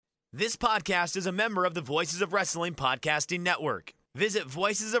This podcast is a member of the Voices of Wrestling Podcasting Network. Visit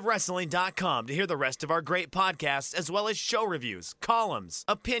voicesofwrestling.com to hear the rest of our great podcasts, as well as show reviews, columns,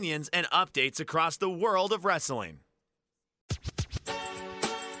 opinions, and updates across the world of wrestling.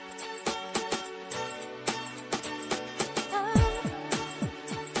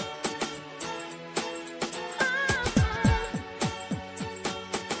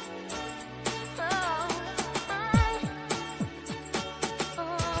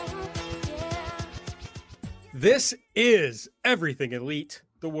 This is Everything Elite,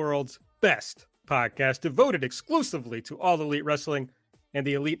 the world's best podcast devoted exclusively to all elite wrestling and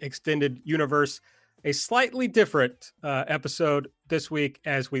the Elite Extended Universe. A slightly different episode this week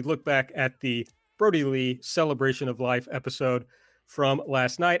as we look back at the Brody Lee Celebration of Life episode from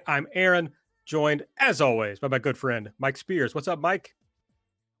last night. I'm Aaron, joined as always by my good friend, Mike Spears. What's up, Mike?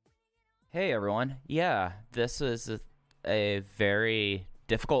 Hey, everyone. Yeah, this was a very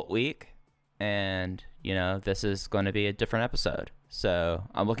difficult week. And, you know, this is going to be a different episode. So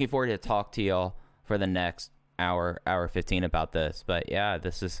I'm looking forward to talk to y'all for the next hour 15 about this. But, yeah,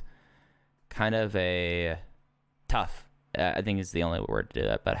 this is kind of a tough. I think is the only word to do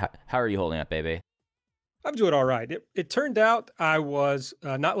that. But how are you holding up, baby? I'm doing all right. It turned out I was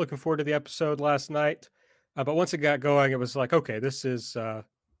not looking forward to the episode last night. But once it got going, it was like, okay, this is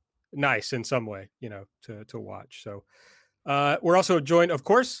nice in some way, you know, to watch. So we're also joined, of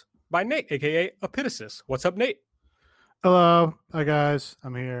course, by Nate, a.k.a. Epitasis. What's up, Nate? Hello. Hi, guys.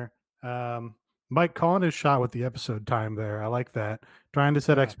 I'm here. Mike calling his shot with the episode time there. I like that. Trying to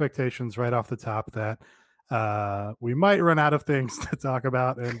set expectations right off the top that we might run out of things to talk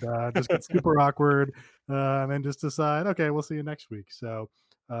about and just get super awkward and then just decide, okay, we'll see you next week. So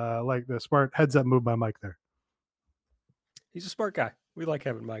like the smart heads up move by Mike there. He's a smart guy. We like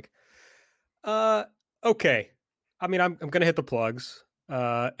having Mike. Okay. I mean, I'm going to hit the plugs.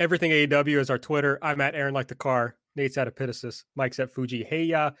 Everything AEW is our Twitter. I'm at Aaron Like the Car. Nate's at Epitasis. Mike's at Fuji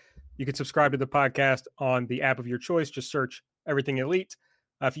Heya. You can subscribe to the podcast on the app of your choice. Just search Everything Elite.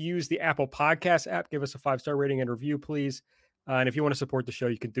 If you use the Apple Podcast app, give us a 5-star rating and review, please. And if you want to support the show,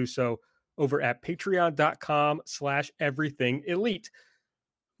 you can do so over at patreon.com/Everything Elite.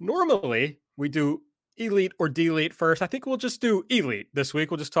 Normally, we do Elite or Delete first. I think we'll just do Elite this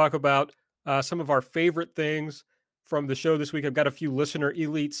week. We'll just talk about some of our favorite things from the show this week. I've got a few listener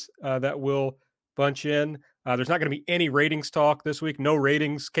elites that will bunch in. There's not going to be any ratings talk this week. No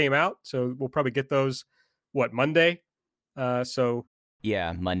ratings came out, so we'll probably get those, Monday?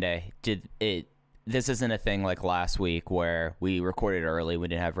 Yeah, Monday. This isn't a thing like last week where we recorded early, we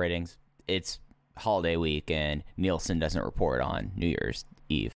didn't have ratings. It's holiday week, and Nielsen doesn't report on New Year's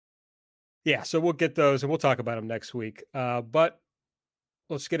Eve. Yeah, so we'll get those, and we'll talk about them next week. But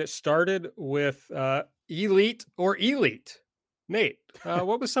let's get it started with Elite or Elite. Nate,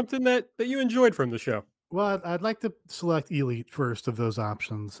 what was something that you enjoyed from the show? Well, I'd like to select Elite first of those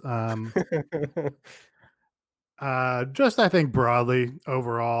options. Just I think broadly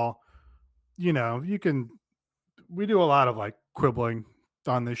overall, you know, we do a lot of like quibbling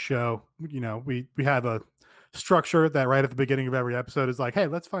on this show. You know, we have a structure that right at the beginning of every episode is like, hey,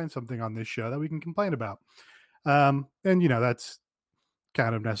 let's find something on this show that we can complain about. And you know, that's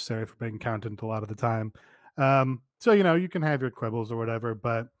kind of necessary for being content a lot of the time. So, you know, you can have your quibbles or whatever,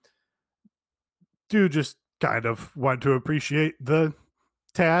 but do just kind of want to appreciate the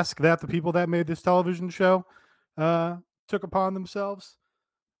task that the people that made this television show took upon themselves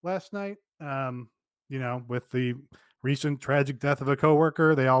last night. You know, with the recent tragic death of a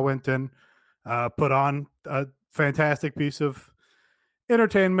coworker, they all went and put on a fantastic piece of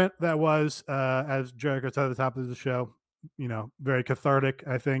entertainment that was, as Jericho said at the top of the show, you know, very cathartic,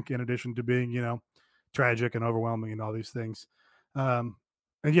 I think, in addition to being, you know, tragic and overwhelming and all these things. And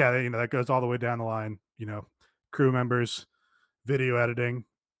yeah, you know, that goes all the way down the line, you know, crew members, video editing,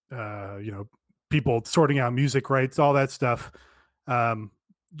 you know, people sorting out music rights, all that stuff,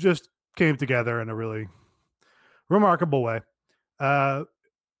 just came together in a really remarkable way.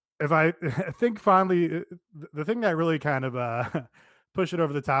 If I think finally, the thing that really kind of pushed it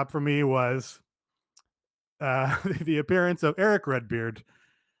over the top for me was the appearance of Eric Redbeard,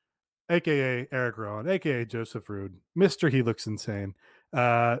 aka Eric Rowan, aka Joseph Rude, Mr. He Looks Insane.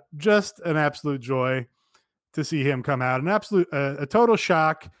 Just an absolute joy to see him come out. An absolute, a total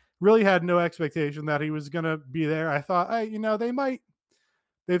shock. Really had no expectation that he was going to be there. I thought, you know, they've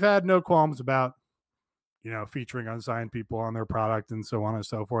had no qualms about, you know, featuring unsigned people on their product and so on and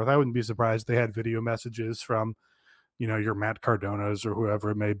so forth. I wouldn't be surprised they had video messages from, you know, your Matt Cardonas or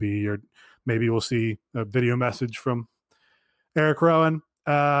whoever it may be, or maybe we'll see a video message from Eric Rowan.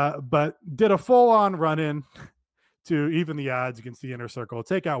 But did a full-on run-in to even the odds against the Inner Circle,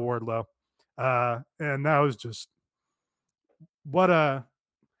 take out Wardlow. And that was just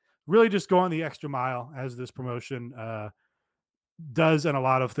really just going the extra mile as this promotion does in a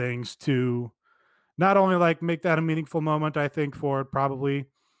lot of things to not only like make that a meaningful moment, I think, for probably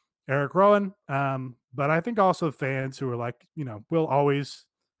Eric Rowan, but I think also fans who are like, will always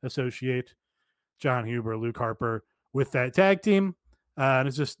associate Jon Huber, Luke Harper with that tag team. And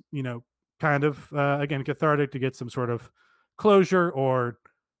it's just, kind of, again, cathartic to get some sort of closure or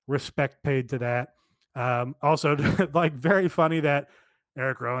respect paid to that. Also, like, very funny that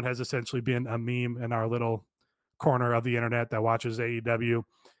Eric Rowan has essentially been a meme in our little corner of the internet that watches AEW.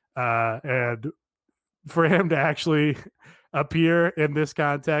 And for him to actually appear in this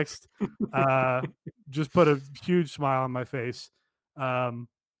context just put a huge smile on my face. And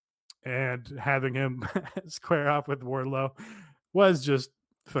having him square off with Wardlow was just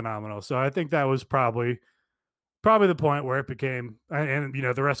phenomenal. So I think that was probably the point where it became, and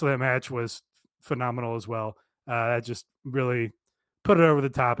the rest of that match was phenomenal as well. That just really put it over the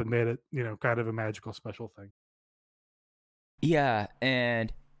top and made it, kind of a magical special thing. Yeah,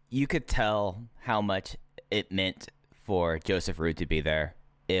 and you could tell how much it meant for Joseph Roode to be there.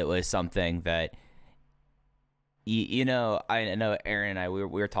 It was something that, I know Aaron and I, we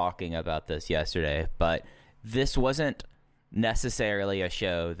were talking about this yesterday, but this wasn't necessarily a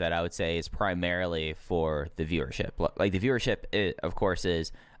show that I would say is primarily for the viewership. Like, the viewership, of course,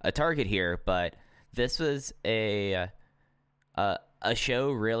 is a target here, but this was a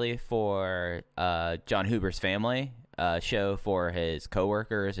show really for Jon Huber's family, a show for his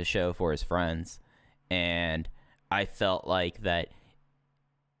coworkers, a show for his friends, and I felt like that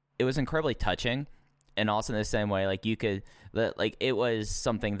it was incredibly touching. And also in the same way, like, it was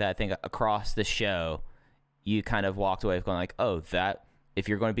something that I think across the show, you kind of walked away going like, oh, that, if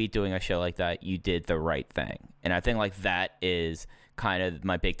you're going to be doing a show like that, you did the right thing. And I think like that is kind of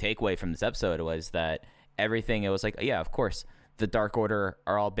my big takeaway from this episode, was that everything, it was like, yeah, of course, the Dark Order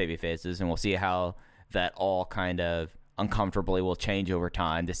are all baby faces, and we'll see how that all kind of uncomfortably will change over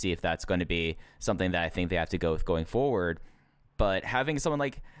time to see if that's going to be something that I think they have to go with going forward. But having someone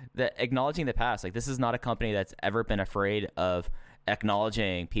like that acknowledging the past, like, this is not a company that's ever been afraid of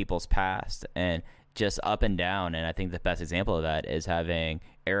acknowledging people's past and just up and down. And I think the best example of that is having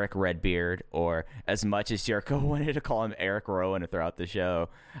Eric Redbeard, or as much as Jericho wanted to call him Eric Rowan throughout the show,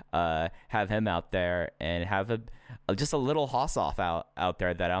 have him out there and have just a little Hoss-off out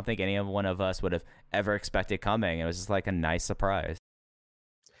there that I don't think any one of us would have ever expected coming. It was just like a nice surprise.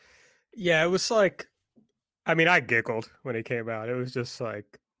 Yeah, it was like, I mean, I giggled when it came out. It was just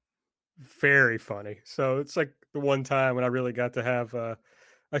like very funny. So it's like the one time when I really got to have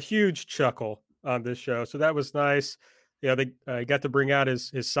a huge chuckle on this show. So that was nice. Yeah, they got to bring out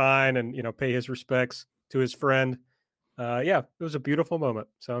his sign and, pay his respects to his friend. Yeah, it was a beautiful moment.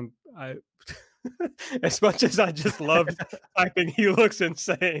 So I as much as I just loved typing "he looks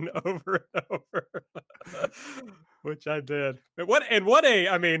insane" over and over, which I did.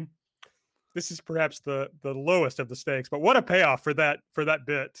 I mean, this is perhaps the lowest of the stakes, but what a payoff for that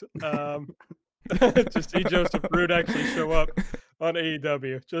bit. To see Joseph Roode actually show up on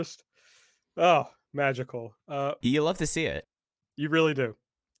AEW, just magical. You love to see it. You really do.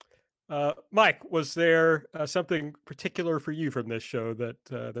 Mike, was there something particular for you from this show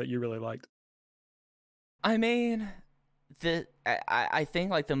that you really liked? I mean, I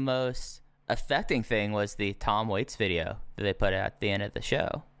think like the most affecting thing was the Tom Waits video that they put at the end of the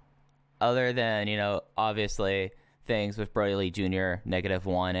show. Other than, obviously things with Brody Lee Jr.,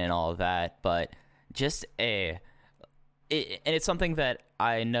 -1 and all of that, but just and it's something that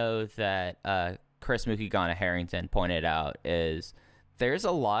I know that Chris Mukigana Harrington pointed out, is there's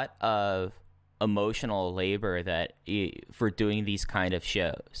a lot of emotional labor that for doing these kind of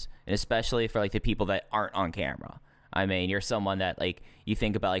shows, and especially for like the people that aren't on camera. I mean, you're someone that, like, you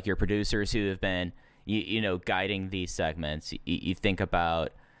think about like your producers who have been guiding these segments. You think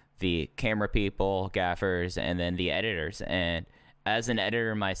about the camera people, gaffers, and then the editors. And as an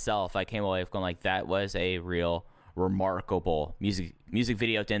editor myself, I came away going like, that was a real remarkable music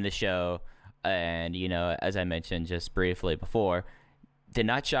video to end the show. And, as I mentioned just briefly before, did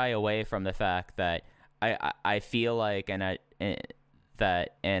not shy away from the fact that I feel like,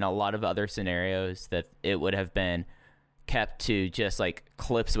 that in a lot of other scenarios, that it would have been kept to just like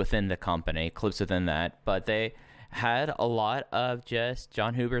clips within the company, clips within that, but they had a lot of just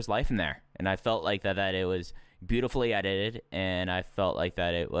Jon Huber's life in there. And I felt like that it was beautifully edited, and I felt like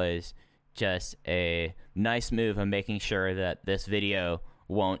that it was just a nice move of making sure that this video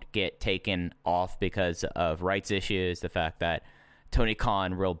won't get taken off because of rights issues. The fact that Tony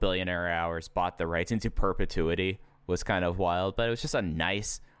Khan, Real Billionaire Hours, bought the rights into perpetuity was kind of wild, but it was just a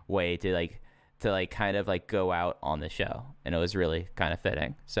nice way to kind of like go out on the show, and it was really kind of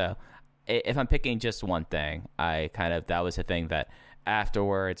fitting. So if I'm picking just one thing, that was a thing that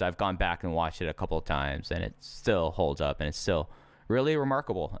afterwards I've gone back and watched it a couple of times, and it still holds up, and it's still really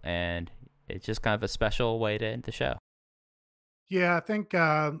remarkable, and it's just kind of a special way to end the show. Yeah, I think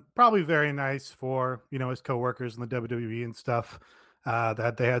probably very nice for, his coworkers in the WWE and stuff,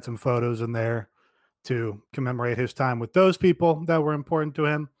 that they had some photos in there to commemorate his time with those people that were important to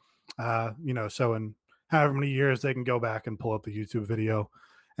him. So in however many years they can go back and pull up the YouTube video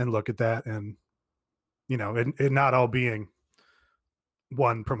and look at that, and it not all being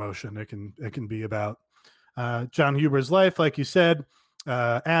one promotion. It can be about Jon Huber's life, like you said.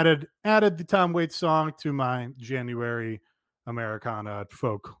 Added the Tom Waits song to my January Americana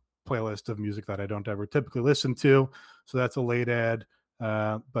folk playlist of music that I don't ever typically listen to. So that's a late ad,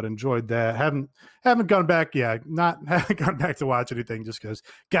 but enjoyed that. Haven't gone back. Yeah, haven't gone back to watch anything just because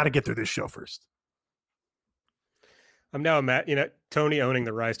got to get through this show first. I'm now Tony owning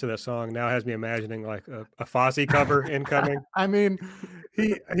the rights to that song now has me imagining like a Fozzy cover incoming. I mean,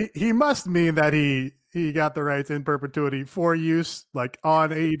 he must mean that he got the rights in perpetuity for use like on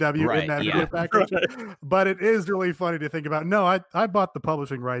AEW in that video package. But it is really funny to think about. No, I bought the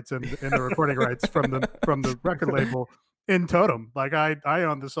publishing rights and the recording rights from the record label in Totem. Like I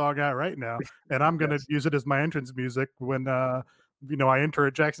own the song out right now, and I'm gonna use it as my entrance music when I enter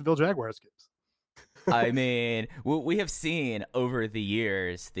a Jacksonville Jaguars games. I mean, we have seen over the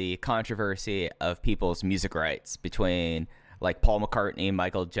years the controversy of people's music rights between like Paul McCartney,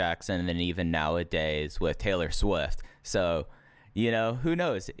 Michael Jackson, and then even nowadays with Taylor Swift. So, who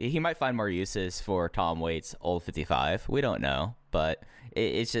knows? He might find more uses for Tom Waits' Old 55. We don't know, but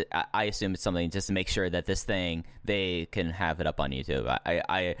it's just, I assume it's something just to make sure that this thing, they can have it up on YouTube.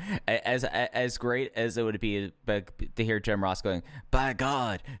 I as great as it would be to hear Jim Ross going, "By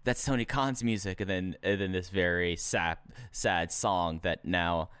God, that's Tony Khan's music," and then this very sad song that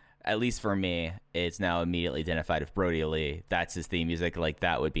now, at least for me, it's now immediately identified with Brody Lee. That's his theme music. Like,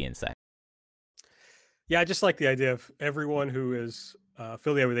 that would be insane. Yeah, I just like the idea of everyone who is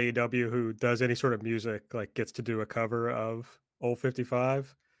affiliated with AEW who does any sort of music, like, gets to do a cover of Old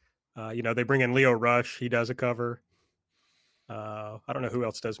 55. They bring in Leo Rush. He does a cover. I don't know who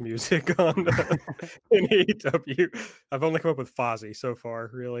else does music in AEW. I've only come up with Fozzy so far,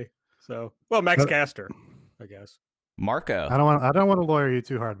 really. So, well, Max Caster, I guess. Marco. I don't want to lawyer you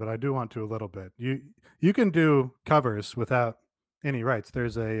too hard, but I do want to a little bit. You can do covers without any rights.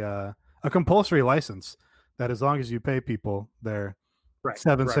 There's a compulsory license that, as long as you pay people their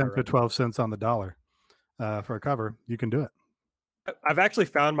 7 cents or 12 cents on the dollar for a cover, you can do it. I've actually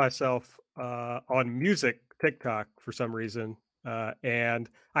found myself on music TikTok for some reason. And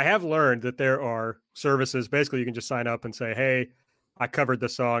I have learned that there are services, basically you can just sign up and say, "Hey, I covered the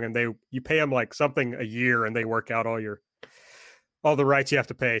song," and you pay them like something a year, and they work out all the rights you have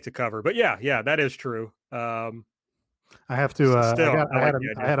to pay to cover. But yeah, that is true. I have to.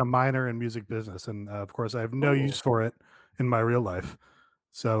 I had a minor in music business, and of course, I have no use for it in my real life.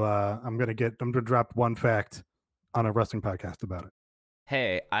 So I'm gonna drop one fact on a wrestling podcast about it.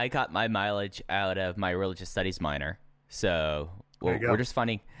 Hey, I got my mileage out of my religious studies minor, so we're just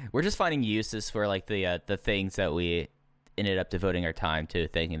finding uses for like the things that we ended up devoting our time to,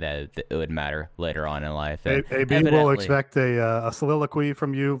 thinking that it would matter later on in life. And AB will expect a soliloquy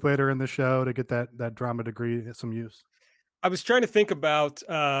from you later in the show to get that drama degree some use. I was trying to think about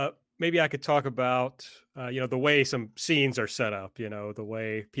maybe I could talk about the way some scenes are set up, the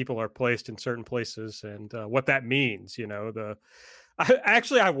way people are placed in certain places, and what that means.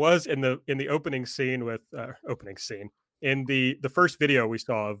 I was in the opening scene in the first video we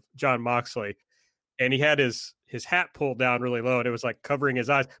saw of Jon Moxley, and he had his hat pulled down really low, and it was like covering his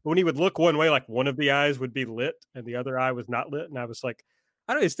eyes. But when he would look one way, like one of the eyes would be lit and the other eye was not lit, and I was like,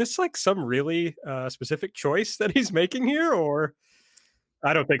 is this like some really specific choice that he's making here, or?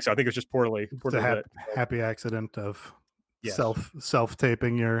 I don't think so. I think it's just poorly lit. Happy accident of self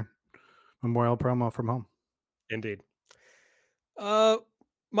taping your memorial promo from home. Indeed.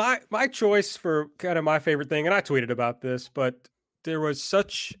 My choice for kind of my favorite thing, and I tweeted about this, but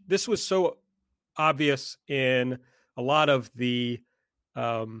this was so obvious in a lot of the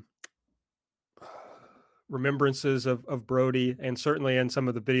remembrances of Brody, and certainly in some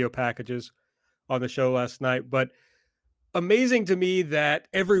of the video packages on the show last night. But amazing to me that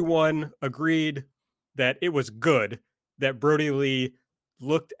everyone agreed that it was good, that Brody Lee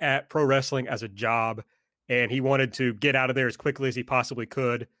looked at pro wrestling as a job, and he wanted to get out of there as quickly as he possibly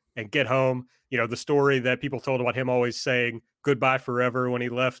could and get home. The story that people told about him always saying goodbye forever when he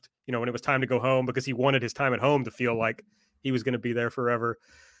left, when it was time to go home, because he wanted his time at home to feel like he was going to be there forever.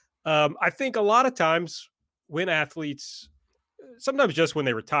 I think a lot of times when athletes, sometimes just when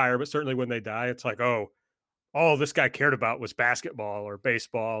they retire, but certainly when they die, it's like, oh, all this guy cared about was basketball or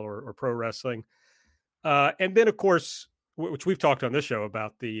baseball or pro wrestling. And then, of course, which we've talked on this show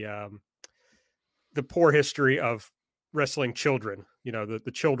about the poor history of wrestling children,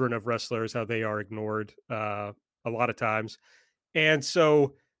 the children of wrestlers, how they are ignored a lot of times. And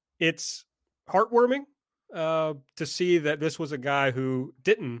so it's heartwarming to see that this was a guy who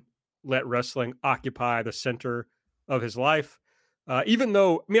didn't let wrestling occupy the center of his life. Even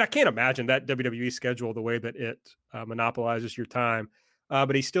though, I can't imagine that WWE schedule, the way that it monopolizes your time,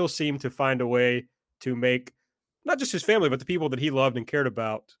 but he still seemed to find a way to make not just his family, but the people that he loved and cared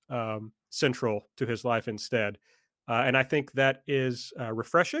about central to his life instead. And I think that is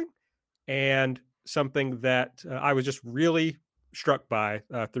refreshing and something that I was just really struck by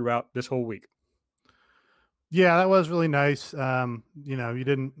throughout this whole week. Yeah, that was really nice. You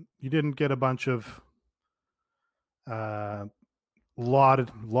didn't get a bunch of plaudits.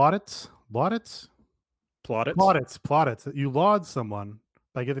 You laud someone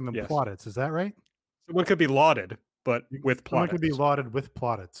by giving them plaudits. Is that right? Someone could be lauded, but with plaudits. Someone could be lauded with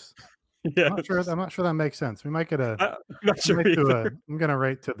plaudits. Yeah, I'm not sure that makes sense. We might get a. I'm not sure I'm gonna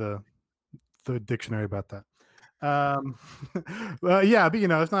write to the dictionary about that. Well, yeah, but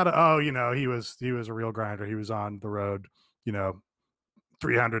it's not he was a real grinder. He was on the road,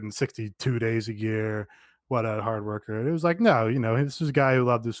 362 days a year. What a hard worker. It was like, no, this was a guy who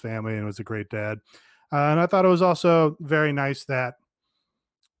loved his family and was a great dad. And I thought it was also very nice that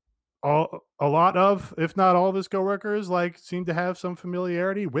a lot of, if not all of his coworkers, seemed to have some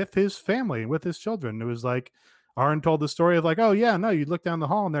familiarity with his family and with his children. It was like Arn told the story of oh yeah, no, you'd look down the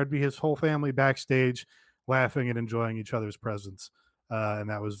hall and there'd be his whole family backstage laughing and enjoying each other's presence. And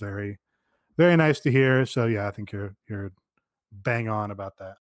that was very, very nice to hear. So yeah, I think you're bang on about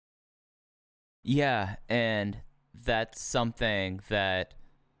that. Yeah, and that's something that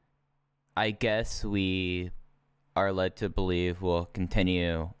I guess we are led to believe will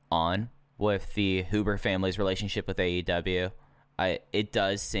continue on with the Huber family's relationship with AEW. It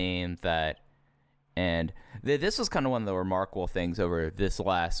does seem that, and this was kind of one of the remarkable things over this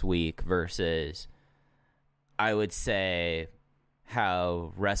last week versus, I would say,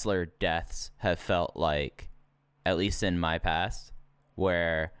 how wrestler deaths have felt like, at least in my past,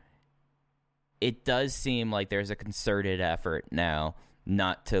 where it does seem like there's a concerted effort now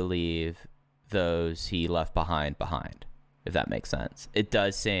not to leave those he left behind, if that makes sense. It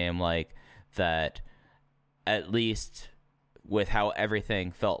does seem like that, at least with how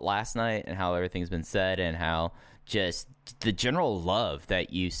everything felt last night and how everything's been said and how just the general love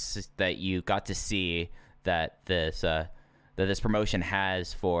that you got to see that this promotion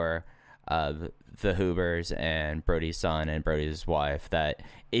has for the Hubers and Brody's son and Brody's wife, that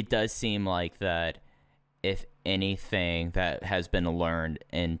it does seem like that if anything that has been learned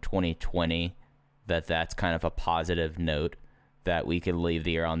in 2020, that's kind of a positive note that we could leave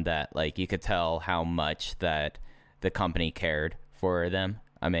the year on. That you could tell how much that the company cared for them.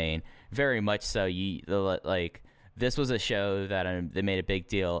 Very much so. This was a show that they made a big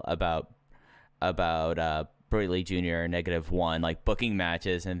deal about Brody Lee Jr. -1, booking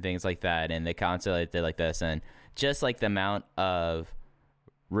matches and things like that, and they constantly did like this, and just the amount of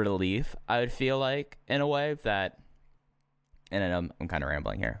relief I would feel like in a way that, and I know I'm kind of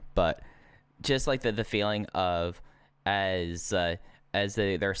rambling here, but just the feeling of as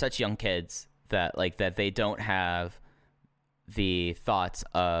they're such young kids that that they don't have the thoughts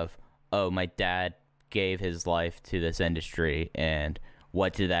of, oh, my dad gave his life to this industry and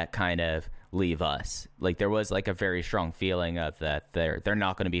what did that kind of leave us. There was a very strong feeling of that they're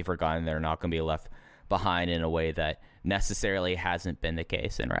not going to be forgotten, they're not going to be left behind in a way that necessarily hasn't been the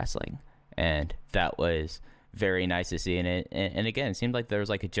case in wrestling, and that was very nice to see. And again, it seemed like there was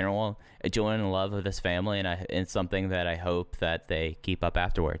a general joy and love of this family, and it's something that I hope that they keep up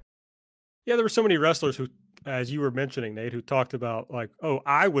afterward. Yeah, there were so many wrestlers who, as you were mentioning, Nate, who talked about oh,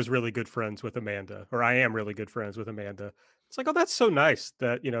 I was really good friends with Amanda, or I am really good friends with Amanda. It's oh, that's so nice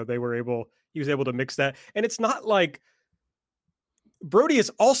that he was able to mix that. And it's not like Brody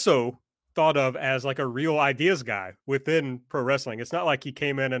is also thought of as a real ideas guy within pro wrestling. It's not like he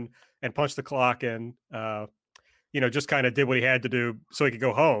came in and punched the clock and just kind of did what he had to do so he could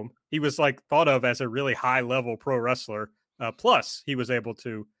go home. He was thought of as a really high level pro wrestler. Plus he was able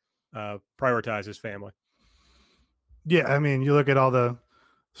to prioritize his family. Yeah, you look at all the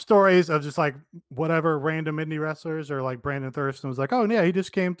stories of just like whatever random indie wrestlers, or like Brandon Thurston was like, oh yeah, he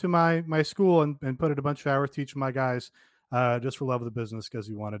just came to my school and put in a bunch of hours teaching my guys just for love of the business because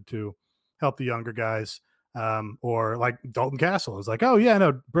he wanted to help the younger guys. Or like Dalton Castle is like, oh yeah,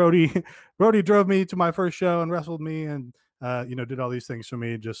 no, Brody drove me to my first show and wrestled me and did all these things for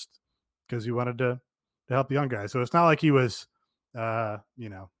me just because he wanted to help the young guys. So it's not like he was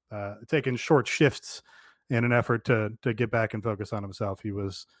taking short shifts in an effort to get back and focus on himself. He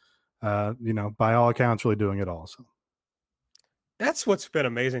was, by all accounts, really doing it all. So that's what's been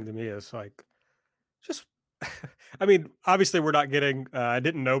amazing to me is like, just, I mean, obviously we're not getting, I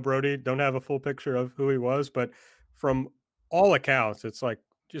didn't know Brody, don't have a full picture of who he was, but from all accounts, it's like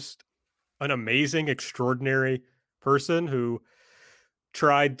just an amazing, extraordinary person who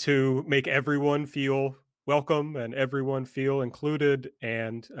tried to make everyone feel welcome and everyone feel included,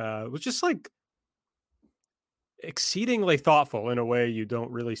 and was just like exceedingly thoughtful in a way you don't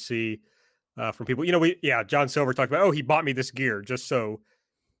really see from people. John Silver talked about, oh, he bought me this gear just so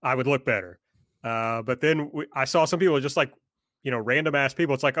I would look better. But then I saw some people just like, random ass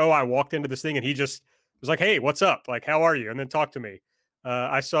people. It's like, oh, I walked into this thing and he just was like, hey, what's up? Like, how are you? And then talk to me.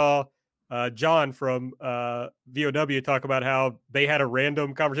 I saw John from VOW talk about how they had a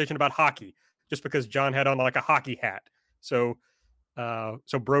random conversation about hockey just because John had on like a hockey hat. So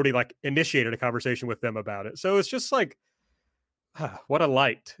Brody like initiated a conversation with them about it. So it's just like, what a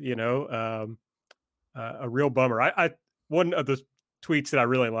light, a real bummer. I one of the tweets that I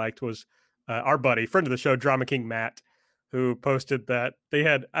really liked was our buddy, friend of the show, Drama King Matt, who posted that they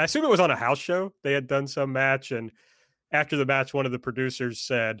had, I assume it was on a house show, they had done some match, and after the match, one of the producers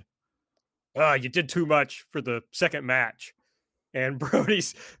said, you did too much for the second match. And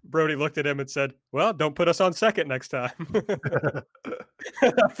Brody looked at him and said, well, don't put us on second next time.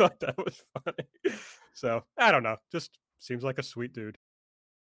 I thought that was funny. So I don't know. Just seems like a sweet dude.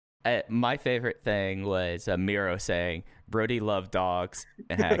 My favorite thing was Miro saying Brody loved dogs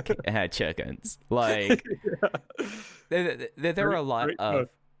and had chickens. Like there were a lot of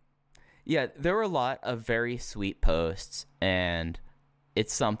there were a lot of very sweet posts, and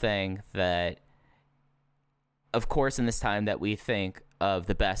it's something that, of course, in this time that we think of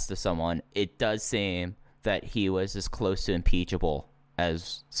the best of someone, it does seem that he was as close to impeachable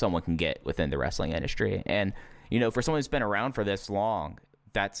as someone can get within the wrestling industry. And, for someone who's been around for this long,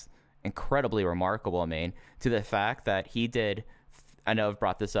 that's incredibly remarkable. I mean, to the fact that he did, I know I've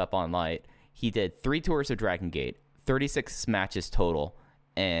brought this up on Light, he did 3 tours of Dragon Gate, 36 matches total,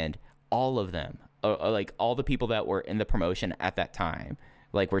 and all of them, like all the people that were in the promotion at that time,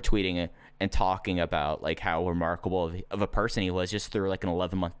 like were tweeting and talking about like how remarkable of a person he was just through like an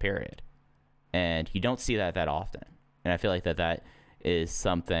 11-month period. And you don't see that often. And I feel like that is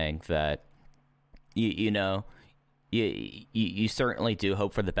something that, you certainly do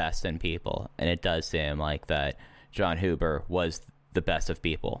hope for the best in people. And it does seem like that Jon Huber was the best of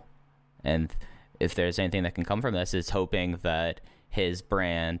people. And if there's anything that can come from this, is hoping that his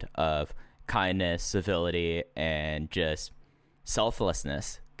brand of kindness, civility, and just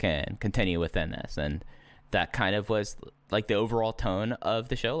selflessness can continue within this. And that kind of was like the overall tone of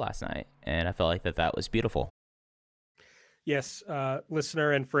the show last night. And I felt like that was beautiful. Yes.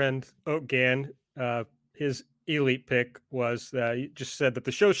 Listener and friend Oak Gann, his elite pick was he just said that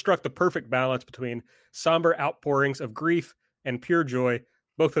the show struck the perfect balance between somber outpourings of grief and pure joy,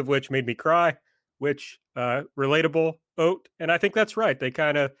 both of which made me cry, which relatable, Oat. And I think that's right. They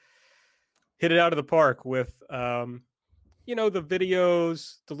kind of hit it out of the park with the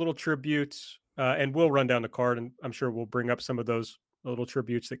videos, the little tributes, and we'll run down the card, and I'm sure we'll bring up some of those little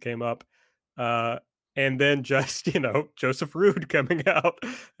tributes that came up. And then just, Joseph Rude coming out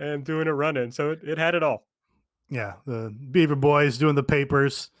and doing a run-in. So it had it all. Yeah, the Beaver Boys doing the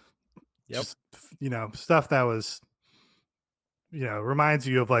papers. Yep. Just, stuff that was, reminds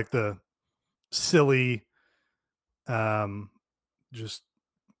you of like the silly, just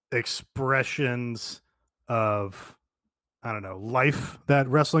expressions of, I don't know, life that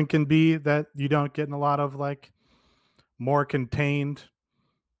wrestling can be that you don't get in a lot of like more contained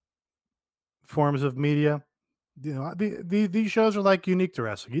forms of media. These shows are like unique to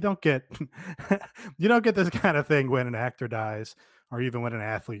wrestling. You don't get this kind of thing when an actor dies, or even when an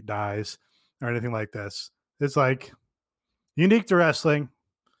athlete dies, or anything like this. It's like unique to wrestling,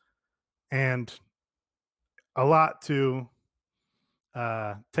 and a lot to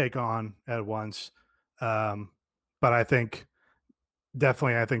take on at once. But I think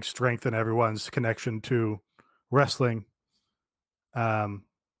definitely strengthen everyone's connection to wrestling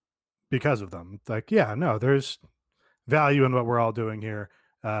because of them. It's like, yeah, no, there's value in what we're all doing here.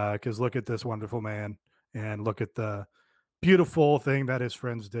 Because look at this wonderful man, and look at the beautiful thing that his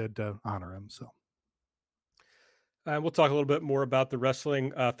friends did to honor him. So we'll talk a little bit more about the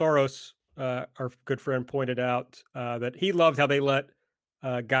wrestling. Thoros, our good friend, pointed out that he loved how they let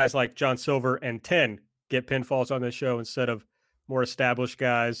guys like John Silver and 10 get pinfalls on this show instead of more established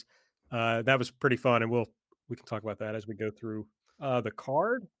guys. That was pretty fun, and we can talk about that as we go through the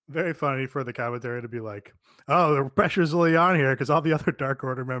card. very funny for the commentary to be like, "Oh, the pressure's really on here because all the other Dark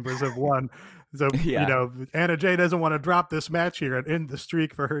Order members have won." So Yeah. you know, Anna Jay doesn't want to drop this match here and end the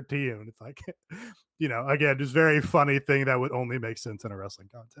streak for her team. And it's like, you know, again, just very funny thing that would only make sense in a wrestling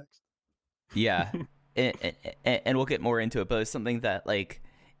context. Yeah, and we'll get more into it, but it's something that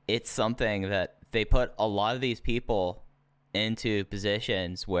it's something that they put a lot of these people into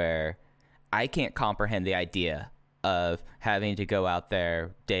positions where I can't comprehend the idea of having to go out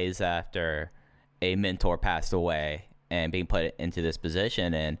there days after a mentor passed away and being put into this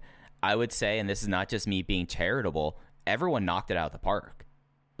position. And I would say, and this is not just me being charitable, everyone knocked it out of the park.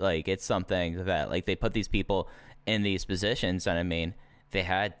 It's something that they put these people in these positions, and I mean, they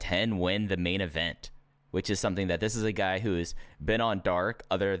had 10 win the main event, which is something that this is a guy who's been on Dark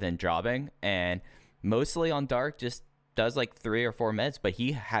other than jobbing, and mostly on Dark just does 3 or 4 minutes, but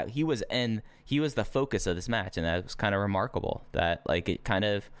he was the focus of this match, and that was kind of remarkable. That it kind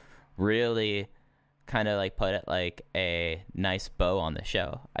of really put it a nice bow on the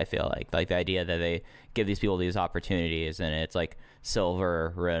show. I feel like the idea that they give these people these opportunities, and it's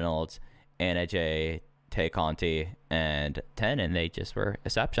Silver, Reynolds, Anna Jay, Tay Conti, and 10, and they just were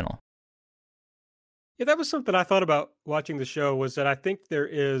exceptional. Yeah, that was something I thought about watching the show, was that I think there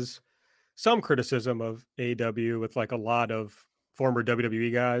is some criticism of AEW with a lot of former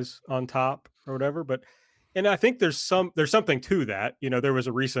WWE guys on top or whatever, and I think there's something to that. You know, there was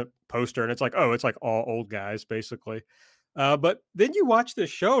a recent poster and it's it's all old guys basically. But then you watch this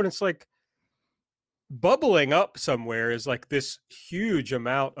show and it's bubbling up somewhere is this huge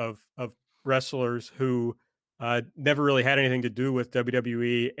amount of wrestlers who never really had anything to do with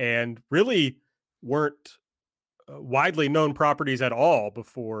WWE and really weren't widely known properties at all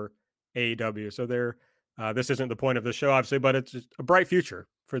before AEW. So this isn't the point of the show, obviously, but it's a bright future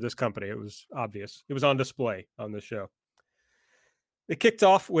for this company. It was obvious. It was on display on the show. It kicked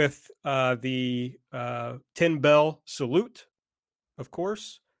off with the 10 bell salute, of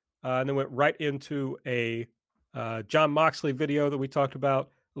course, and then went right into a Jon Moxley video that we talked about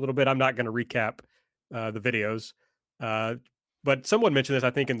a little bit. I'm not going to recap the videos, but someone mentioned this,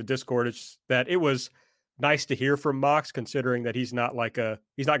 I think, in the Discord. It's that it was nice to hear from Mox, considering that he's not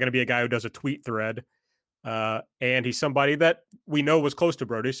he's not going to be a guy who does a tweet thread, and he's somebody that we know was close to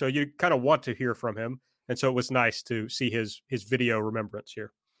Brody, so you kind of want to hear from him, and so it was nice to see his video remembrance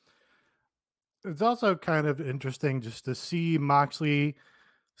here. It's also kind of interesting just to see Moxley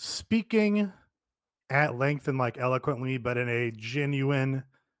speaking at length and eloquently, but in a genuine,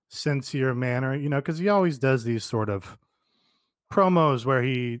 sincere manner, you know, because he always does these sort of promos where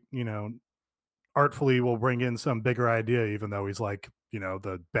he, you know, artfully will bring in some bigger idea, even though he's you know,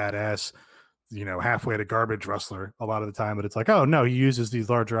 the badass, you know, halfway to garbage wrestler a lot of the time. But it's oh no, he uses these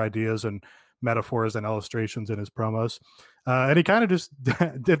larger ideas and metaphors and illustrations in his promos. And he kind of just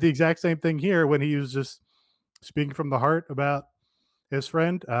did the exact same thing here when he was just speaking from the heart about his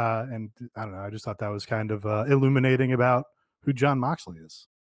friend. And I don't know, I just thought that was kind of illuminating about who Jon Moxley is.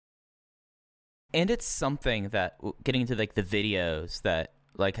 And it's something that, getting into the videos that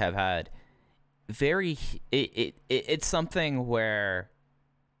have had it's something where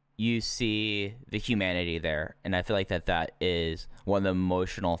you see the humanity there, and I feel that is one of the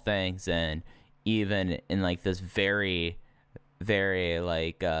emotional things. And even in this very,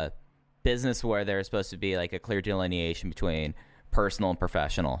 very business where there's supposed to be a clear delineation between personal and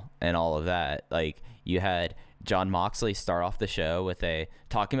professional and all of that, you had Jon Moxley start off the show with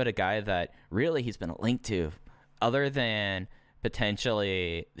talking about a guy that really he's been linked to, other than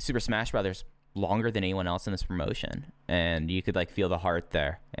potentially Super Smash Brothers, longer than anyone else in this promotion. And you could feel the heart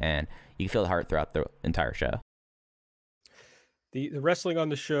there, and you can feel the heart throughout the entire show. The wrestling on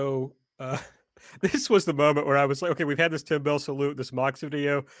the show, this was the moment where I was okay, we've had this 10 bell salute, this Mox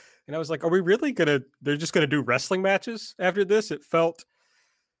video, and I was are we really they're just gonna do wrestling matches after this? It felt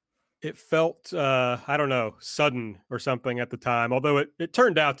I don't know, sudden or something at the time, although it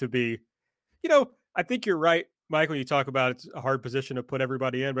turned out to be, you know, I think you're right, Mike, when you talk about it's a hard position to put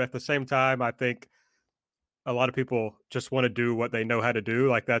everybody in, but at the same time, I think a lot of people just want to do what they know how to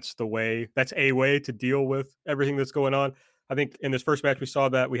do. That's a way to deal with everything that's going on. I think in this first match, we saw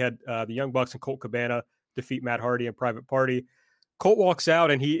that we had the Young Bucks and Colt Cabana defeat Matt Hardy and Private Party. Colt walks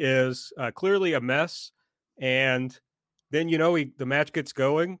out and he is clearly a mess. And then, you know, the match gets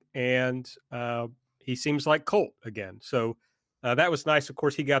going, and he seems like Colt again. So that was nice. Of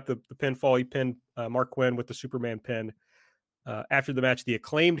course, he got the pinfall. He pinned Mark Quinn with the Superman pin. After the match, the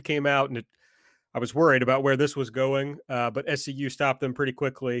Acclaimed came out, and I was worried about where this was going, but SCU stopped them pretty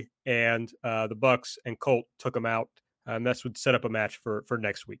quickly, and the Bucks and Colt took them out, and this would set up a match for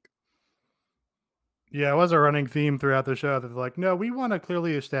next week. Yeah, it was a running theme throughout the show that they're like, no, we want to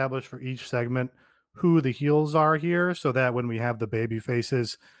clearly establish for each segment who the heels are here, so that when we have the baby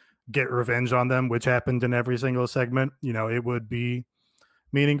faces get revenge on them, which happened in every single segment, it would be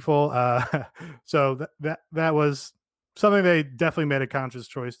meaningful. So that was something they definitely made a conscious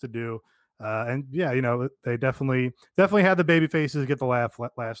choice to do. And yeah, they definitely had the baby faces get the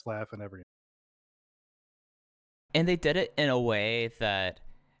last laugh and everything. And they did it in a way that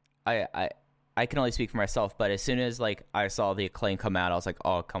I can only speak for myself, but as soon as like I saw the Acclaim come out, I was like,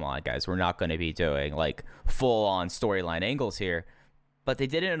 oh, come on, guys, we're not going to be doing like full on storyline angles here. But they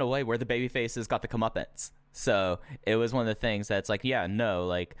did it in a way where the baby faces got the comeuppance. So it was one of the things that's like, yeah, no,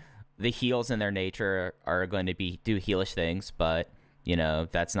 like the heels in their nature are going to do heelish things, but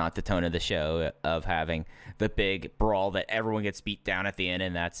that's not the tone of the show of having the big brawl that everyone gets beat down at the end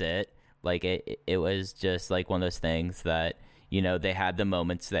and that's it. Like it was just like one of those things that, they had the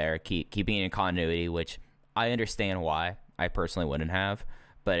moments there, keeping it in continuity, which I understand why I personally wouldn't have,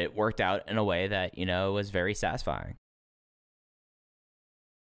 but it worked out in a way that, was very satisfying.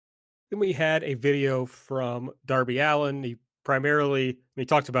 Then we had a video from Darby Allin. He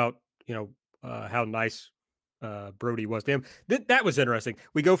talked about, how nice Brody was to him. That was interesting.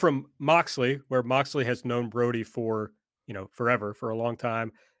 We go from Moxley, where Moxley has known Brody for, forever, for a long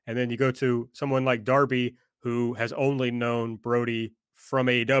time. And then you go to someone like Darby, who has only known Brody from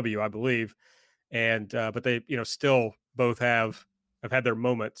AEW, I believe. And, but they, still both have had their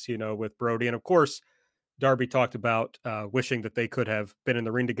moments, with Brody. And of course, Darby talked about wishing that they could have been in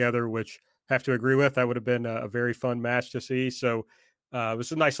the ring together, which I have to agree with. That would have been a very fun match to see. So it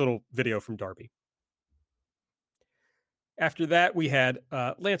was a nice little video from Darby. After that, we had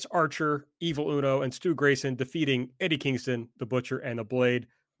Lance Archer, Evil Uno, and Stu Grayson defeating Eddie Kingston, the Butcher, and the Blade.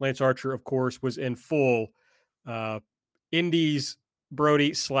 Lance Archer, of course, was in full Indies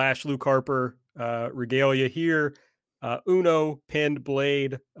Brody / Luke Harper regalia here. Uno pinned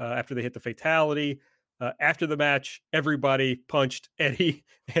Blade after they hit the fatality. After the match, everybody punched Eddie,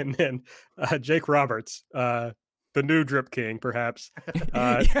 and then Jake Roberts, the new Drip King, perhaps,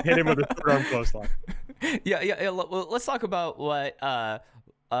 hit him with a third-arm clothesline. Yeah. Well, let's talk about what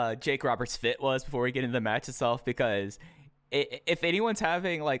Jake Roberts' fit was before we get into the match itself, because if anyone's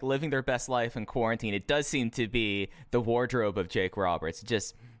having like living their best life in quarantine, it does seem to be the wardrobe of Jake Roberts.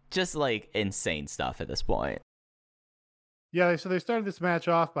 Just like insane stuff at this point. Yeah, so they started this match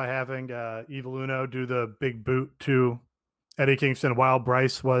off by having Evil Uno do the big boot to Eddie Kingston while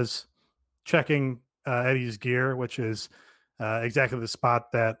Bryce was checking Eddie's gear, which is exactly the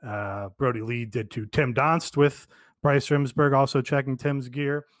spot that Brody Lee did to Tim Donst with Bryce Rimsberg also checking Tim's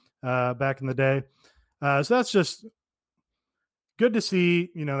gear back in the day. So that's just good to see,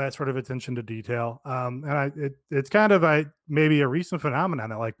 that sort of attention to detail. And it's kind of maybe a recent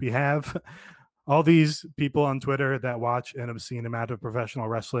phenomenon that like we have all these people on Twitter that watch an obscene amount of professional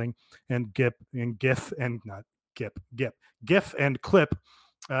wrestling and GIF and clip,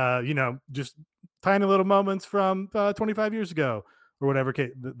 just tiny little moments from 25 years ago or whatever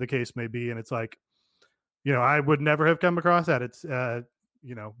the case may be. And it's like, I would never have come across that. It's,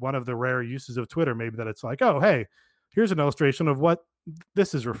 one of the rare uses of Twitter, maybe that it's like, oh, hey, here's an illustration of what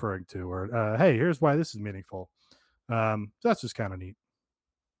this is referring to, or hey, here's why this is meaningful. So that's just kind of neat.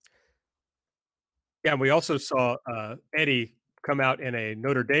 Yeah, and we also saw Eddie come out in a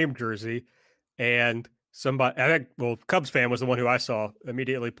Notre Dame jersey, and Cubs fan was the one who I saw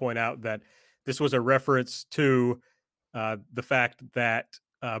immediately point out that this was a reference to the fact that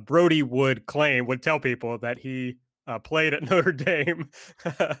Brody would tell people that he played at Notre Dame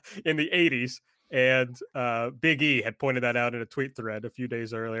in the 80s, and Big E had pointed that out in a tweet thread a few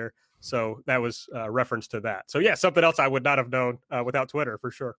days earlier. So that was a reference to that. So yeah, something else I would not have known without Twitter for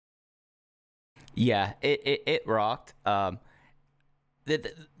sure. Yeah, it rocked. The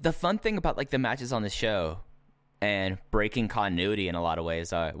fun thing about like the matches on the show and breaking continuity in a lot of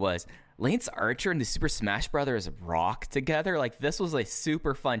ways was Lance Archer and the Super Smash Brothers rock together. Like this was like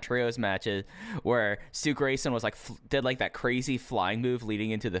super fun trios matches where Stu Grayson was like did like that crazy flying move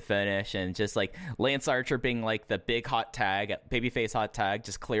leading into the finish, and just like Lance Archer being like the big hot tag, babyface hot tag,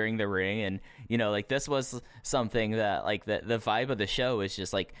 just clearing the ring. And like this was something that like the vibe of the show is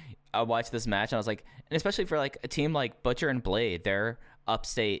just like, I watched this match and I was like, and especially for like a team like Butcher and Blade, they're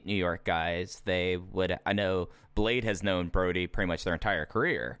upstate New York guys. I know Blade has known Brody pretty much their entire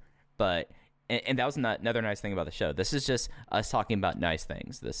career, but and that was another nice thing about the show. This is just us talking about nice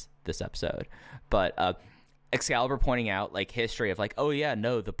things this episode. But Excalibur pointing out like history of like, oh yeah,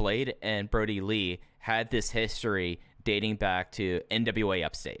 no, the Blade and Brody Lee had this history dating back to NWA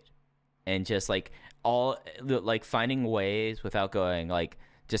Upstate, and just like all like finding ways without going like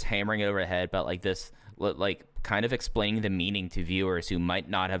just hammering it over the head, but like this like kind of explaining the meaning to viewers who might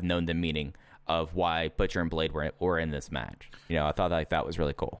not have known the meaning of why Butcher and Blade were in this match. You know, I thought like that was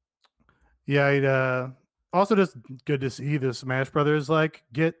really cool. Yeah, it also just good to see the Smash Brothers like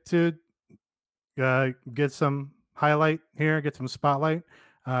get to get some highlight here, get some spotlight,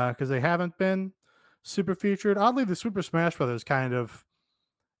 because they haven't been super featured. Oddly, the Super Smash Brothers kind of,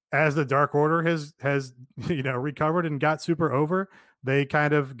 as the Dark Order has recovered and got super over, they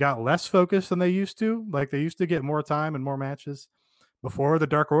kind of got less focused than they used to. Like they used to get more time and more matches before the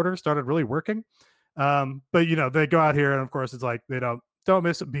Dark Order started really working. But they go out here and of course it's like they don't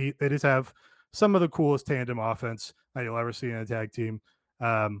miss a beat. They just have some of the coolest tandem offense that you'll ever see in a tag team.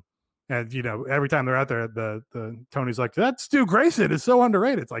 And every time they're out there, the Tony's like, that Stu Grayson is so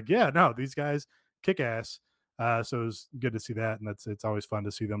underrated. It's like, yeah, no, these guys kick ass. So it was good to see that, and it's always fun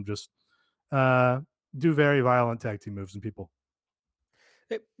to see them just do very violent tag team moves and people.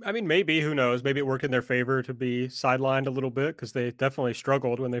 I mean, maybe, who knows? Maybe it worked in their favor to be sidelined a little bit because they definitely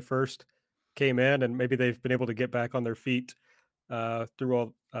struggled when they first came in, and maybe they've been able to get back on their feet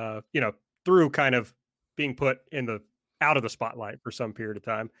through kind of being put out of the spotlight for some period of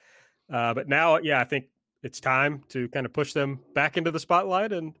time. But now, I think it's time to kind of push them back into the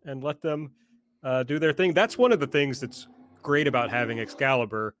spotlight and let them do their thing. That's one of the things that's great about having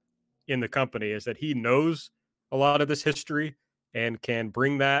Excalibur in the company, is that he knows a lot of this history and can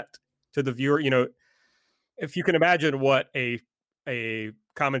bring that to the viewer. If you can imagine what a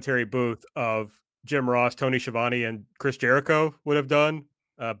commentary booth of Jim Ross, Tony Schiavone, and Chris Jericho would have done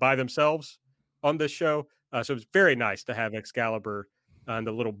by themselves on this show. So it's very nice to have Excalibur and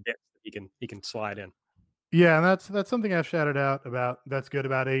the little bits that he can slide in. Yeah, and that's something I've shouted out about. That's good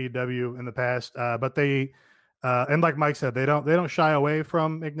about AEW in the past. But they and like Mike said, they don't shy away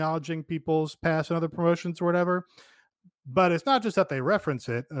from acknowledging people's past and other promotions or whatever. But it's not just that they reference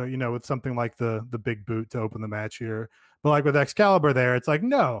it, with something like the big boot to open the match here. But like with Excalibur there, it's like,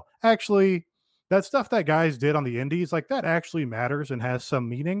 no, actually, that stuff that guys did on the indies, like that actually matters and has some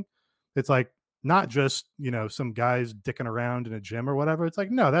meaning. It's like not just, some guys dicking around in a gym or whatever. It's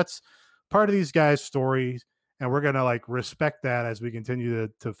like, no, that's part of these guys' stories. And we're going to like respect that as we continue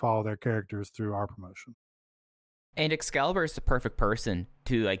to follow their characters through our promotion. And Excalibur is the perfect person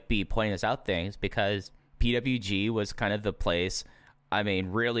to like be pointing us out things, because PWG was kind of the place, I mean,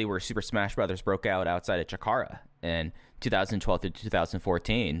 really where Super Smash Brothers broke out outside of Chikara in 2012 to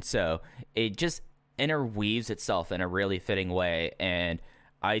 2014. So it just interweaves itself in a really fitting way. And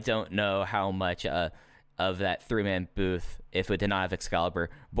I don't know how much of that three-man booth, if it did not have Excalibur,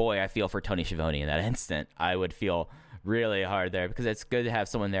 boy, I feel for Tony Schiavone in that instant. I would feel really hard there, because it's good to have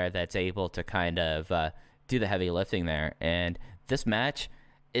someone there that's able to kind of do the heavy lifting there. And this match,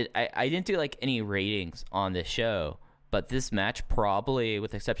 I didn't do like any ratings on this show, but this match, probably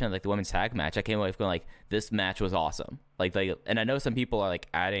with the exception of like the women's tag match, I came away feeling like this match was awesome. Like, and I know some people are like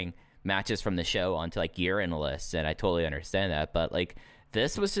adding matches from the show onto like year-end lists, and I totally understand that, but like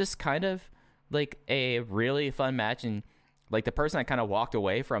this was just kind of like a really fun match. And like the person I kind of walked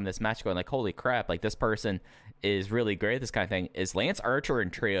away from this match going like, holy crap, like this person is really great at this kind of thing, is Lance Archer in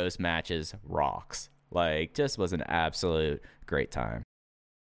trios matches rocks. Like, just was an absolute great time.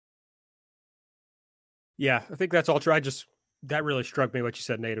 Yeah, I think that's all true. That really struck me what you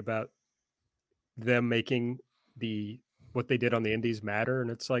said, Nate, about them making what they did on the indies matter. And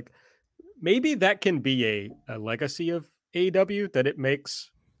it's like, maybe that can be a legacy of AEW, that it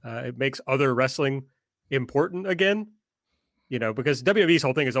makes other wrestling important again, because WWE's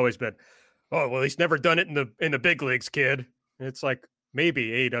whole thing has always been, oh, well, he's never done it in the big leagues, kid. And it's like,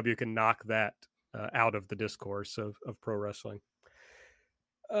 maybe AEW can knock that out of the discourse of pro wrestling.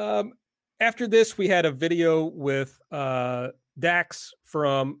 After this, we had a video with Dax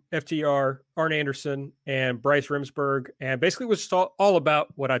from FTR, Arn Anderson, and Bryce Remsburg, and basically was all about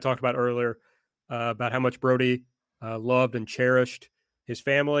what I talked about earlier, about how much Brody loved and cherished his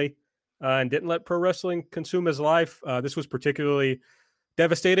family and didn't let pro wrestling consume his life. This was particularly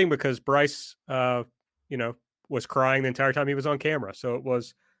devastating because Bryce, was crying the entire time he was on camera. So it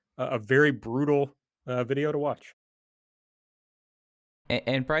was a very brutal video to watch.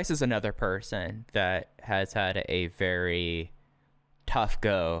 And Bryce is another person that has had a very tough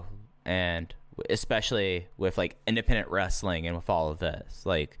go, and especially with like independent wrestling and with all of this,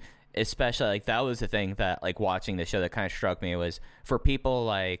 like especially like that was the thing that like watching the show that kind of struck me was for people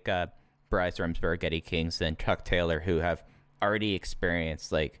like Bryce Remsburg, Eddie Kingston, Chuck Taylor, who have already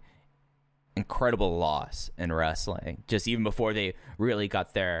experienced like incredible loss in wrestling, just even before they really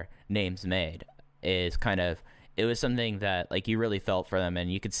got their names made, is kind of, it was something that like you really felt for them,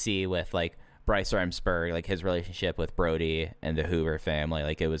 and you could see with like Bryce Remsburg, like his relationship with Brody and the Hoover family,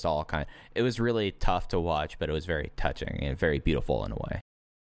 like it was all it was really tough to watch, but it was very touching and very beautiful in a way.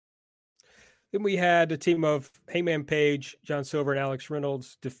 Then we had a team of Hangman Page, John Silver, and Alex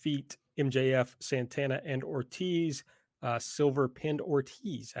Reynolds defeat MJF, Santana, and Ortiz. Silver pinned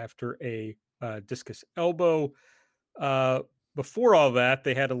Ortiz after a discus elbow. Before all that,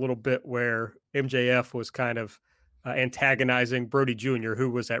 they had a little bit where MJF was kind of antagonizing Brody Jr., who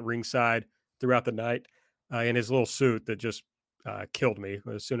was at ringside throughout the night in his little suit that just killed me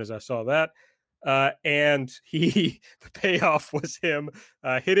as soon as I saw that. And the payoff was him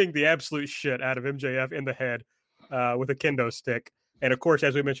hitting the absolute shit out of MJF in the head with a kendo stick. And of course,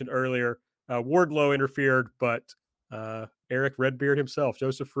 as we mentioned earlier, Wardlow interfered, but Eric Redbeard himself,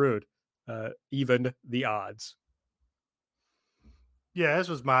 Joseph Rude, evened the odds. Yeah, this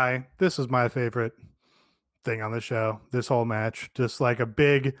was my favorite thing on the show. This whole match, just like a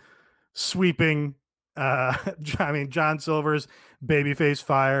big sweeping. John Silver's babyface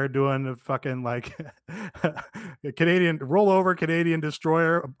fire doing a fucking like Canadian rollover Canadian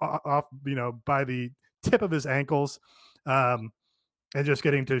destroyer off, by the tip of his ankles, and just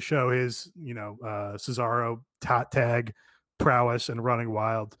getting to show his, Cesaro tag prowess and running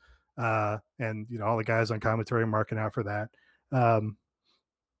wild, and all the guys on commentary marking out for that.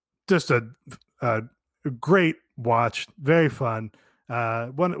 Just a great watch, very fun.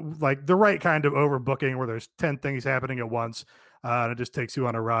 One like the right kind of overbooking where there's 10 things happening at once, and it just takes you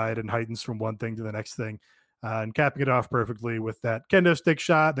on a ride and heightens from one thing to the next thing, and capping it off perfectly with that kendo stick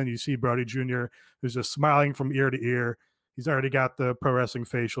shot. Then you see Brody Jr., who's just smiling from ear to ear. He's already got the pro wrestling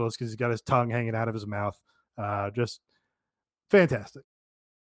facials because he's got his tongue hanging out of his mouth. Just fantastic.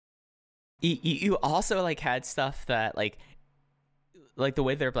 You also like had stuff that like the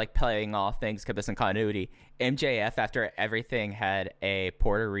way they're like playing off things, kept this in continuity. MJF, after everything, had a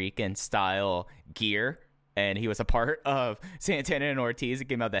Puerto Rican style gear, and he was a part of Santana and Ortiz. It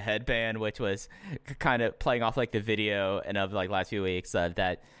came out the headband, which was kind of playing off like the video and of like last few weeks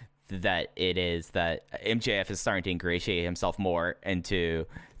that it is that MJF is starting to ingratiate himself more into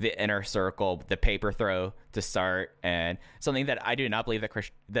the inner circle, the paper throw to start, and something that I do not believe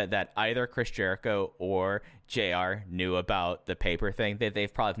that either Chris Jericho or JR knew about the paper thing.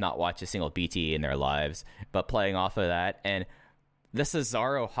 They've probably not watched a single BTE in their lives, but playing off of that. And the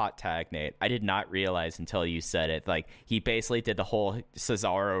Cesaro hot tag, Nate, I did not realize until you said it. Like, he basically did the whole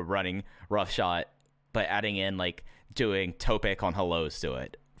Cesaro running rough shot, but adding in like doing tope con hellos to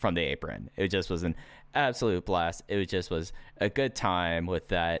it from the apron. It just was an absolute blast. It just was a good time with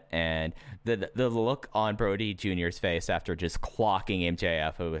that, and the look on Brody Jr.'s face after just clocking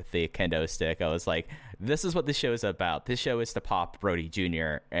MJF with the kendo stick, I was like, this is what the show is about. This show is to pop Brody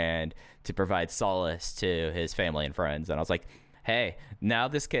Jr. and to provide solace to his family and friends. And I was like, hey, now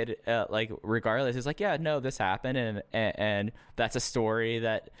this kid, like, regardless, is like, yeah, no, this happened, and that's a story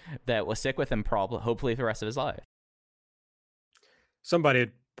that will stick with him hopefully for the rest of his life. Somebody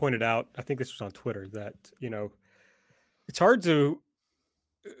had pointed out, I think this was on Twitter, that, it's hard to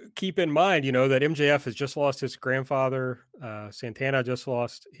keep in mind, that MJF has just lost his grandfather. Santana just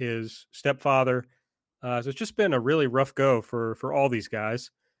lost his stepfather. So it's just been a really rough go for all these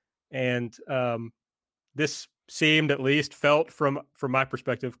guys. And this seemed, at least felt from my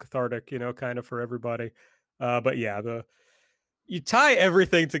perspective, cathartic, kind of for everybody. But yeah, you tie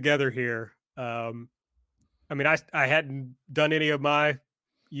everything together here. I mean, I hadn't done any of my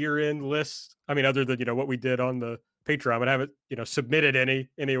year-end lists. I mean, other than, what we did on the Patreon, but I haven't, submitted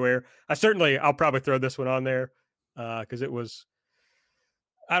anywhere. I'll probably throw this one on there because it was,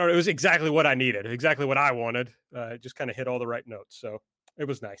 I don't know, it was exactly what I needed, exactly what I wanted. It just kind of hit all the right notes. So it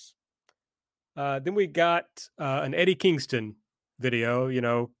was nice. Then we got an Eddie Kingston video,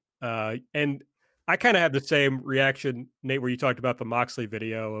 and I kind of had the same reaction, Nate, where you talked about the Moxley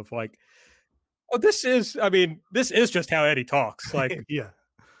video of like, oh, this is just how Eddie talks. Like, yeah,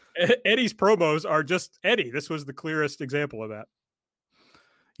 Eddie's promos are just Eddie. This was the clearest example of that.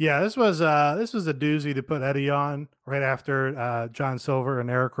 Yeah, this was a doozy to put Eddie on right after John Silver and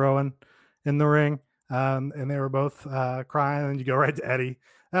Eric Rowan in the ring, and they were both crying, and you go right to Eddie.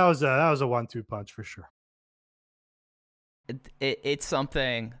 That was a 1-2 punch for sure. It's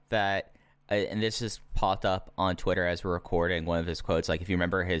something that, and this just popped up on Twitter as we're recording, one of his quotes, like, if you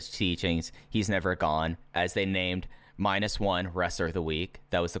remember his teachings, he's never gone, as they named -1 wrestler of the week.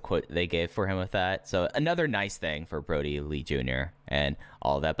 That was the quote they gave for him with that. So another nice thing for Brody Lee Jr. and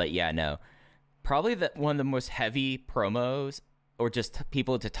all that. But yeah, no, probably one of the most heavy promos or just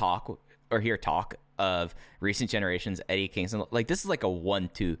people to talk or hear talk of recent generations. Eddie Kingston, like this is like a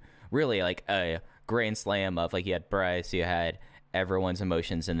 1-2, really like a grand slam of like you had Bryce, you had everyone's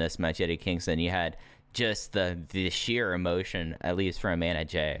emotions in this match. Eddie Kingston, you had just the sheer emotion, at least from Anna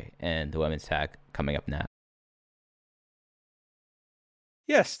Jay and the women's tag coming up now.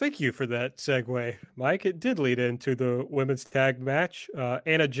 Yes, thank you for that segue, Mike. It did lead into the women's tag match.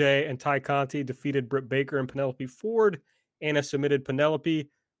 Anna Jay and Ty Conti defeated Britt Baker and Penelope Ford. Anna submitted Penelope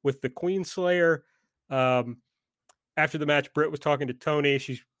with the Queen Slayer. After the match, Britt was talking to Tony.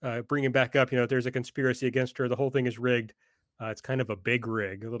 She's bringing back up, there's a conspiracy against her. The whole thing is rigged. It's kind of a big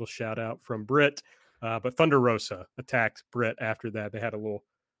rig. A little shout out from Britt. But Thunder Rosa attacked Britt after that. They had a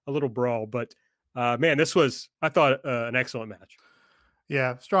little brawl. But man, this was, I thought, an excellent match.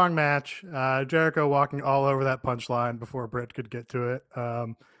 Yeah, strong match. Jericho walking all over that punchline before Britt could get to it.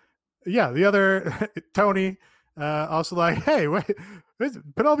 Yeah, the other Tony also like, hey, wait,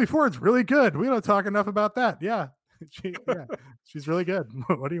 Penelope Ford's really good. We don't talk enough about that. Yeah, she's really good.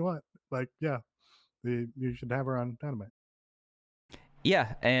 What do you want? Like, yeah, you should have her on Dynamite.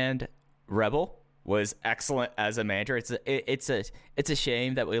 Yeah, and Rebel was excellent as a manager. It's a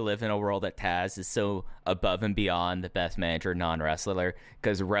shame that we live in a world that Taz is so above and beyond the best manager non-wrestler,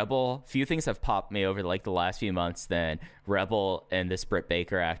 because Rebel, few things have popped me over like the last few months than Rebel and this Britt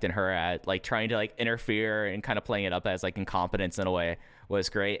Baker act, and her at like trying to like interfere and kind of playing it up as like incompetence in a way was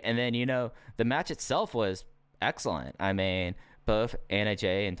great. And then the match itself was excellent. I mean, both Anna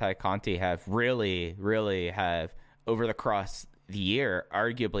Jay and Ty Conti have really have over the year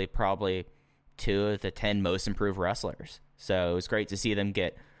arguably probably 2 of the 10 most improved wrestlers. So it was great to see them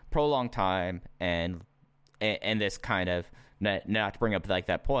get prolonged time and this kind of, not to bring up like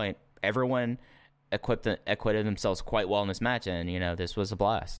that point, everyone acquitted themselves quite well in this match, and this was a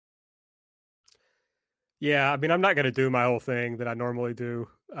blast. Yeah, I mean, I'm not going to do my whole thing that I normally do.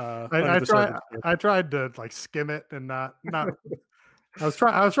 I tried to like skim it and not. I was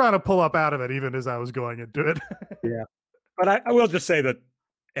trying to pull up out of it even as I was going into it. Yeah, but I will just say that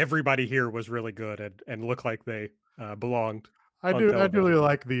everybody here was really good and looked like they belonged. I do really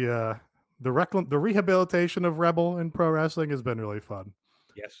like the rehabilitation of Rebel in pro wrestling has been really fun.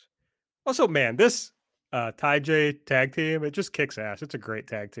 Yes. Also, man, this Ty J tag team, it just kicks ass. It's a great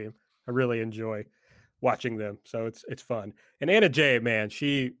tag team. I really enjoy watching them, so it's fun. And Anna Jay, man,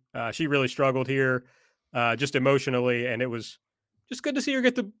 she really struggled here, just emotionally, and it was just good to see her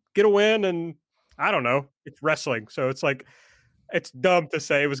get a win. And I don't know, it's wrestling, so it's like, it's dumb to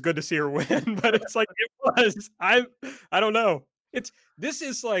say it was good to see her win, but it's like it was. I don't know. This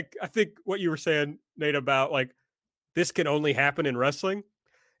is like, I think what you were saying, Nate, about like this can only happen in wrestling.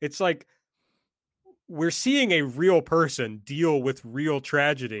 It's like we're seeing a real person deal with real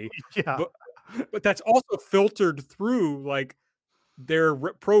tragedy. Yeah. But that's also filtered through like their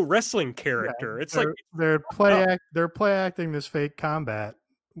pro wrestling character. Yeah, it's like they're play acting this fake combat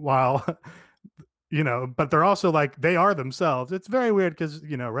while but they're also like, they are themselves. It's very weird because,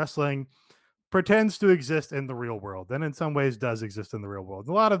 wrestling pretends to exist in the real world, and in some ways does exist in the real world.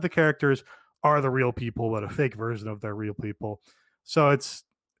 A lot of the characters are the real people, but a fake version of their real people. So it's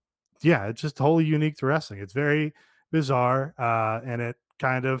just wholly unique to wrestling. It's very bizarre. And it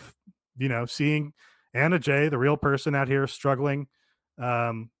kind of, seeing Anna Jay, the real person out here struggling,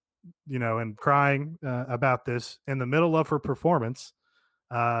 and crying about this in the middle of her performance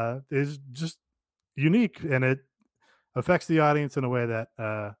is just unique, and it affects the audience in a way that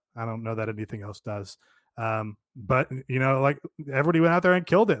I don't know that anything else does. But like everybody went out there and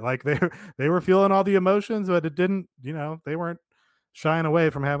killed it. Like they were feeling all the emotions, but it didn't, they weren't shying away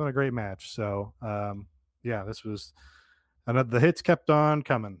from having a great match. So this was, and the hits kept on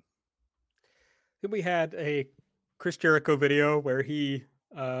coming. Then we had a Chris Jericho video where he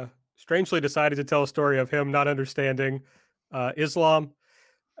strangely decided to tell a story of him not understanding Islam.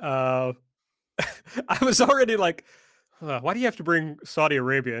 I was already like, why do you have to bring Saudi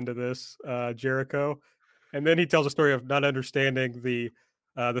Arabia into this, Jericho? And then he tells a story of not understanding the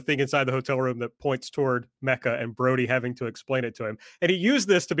thing inside the hotel room that points toward Mecca, and Brody having to explain it to him. And he used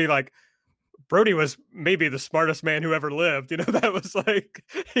this to be like, Brody was maybe the smartest man who ever lived. That was like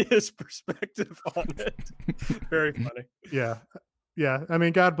his perspective on it. Very funny. Yeah. Yeah. I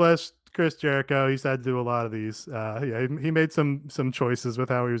mean, God bless Chris Jericho. He's had to do a lot of these. He made some choices with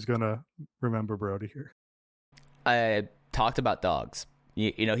how he was going to remember Brody here. I talked about dogs.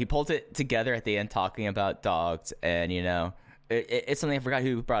 He pulled it together at the end talking about dogs, and it's something I forgot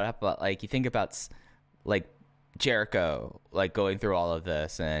who brought up. But like, you think about like Jericho, like going through all of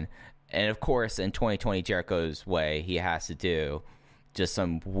this, and of course in 2020 Jericho's way, he has to do just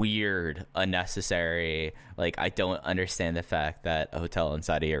some weird, unnecessary, like, I don't understand the fact that a hotel in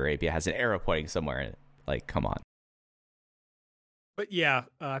Saudi Arabia has an arrow pointing somewhere. Like, come on. But yeah,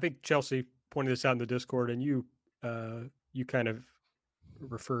 I think Chelsea pointed this out in the Discord, and you kind of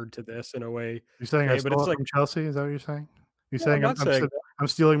referred to this in a way. You're saying Okay, I stole it from Chelsea? Is that what you're saying? You're saying I'm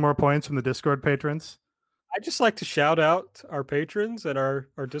stealing more points from the Discord patrons? I just like to shout out our patrons and our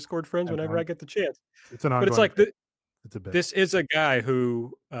Discord friends whenever I get the chance. It's an ongoing. But it's like it's a bit. This is a guy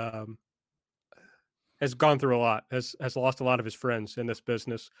who has gone through a lot, has lost a lot of his friends in this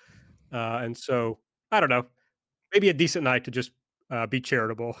business, and so I don't know, maybe a decent night to just be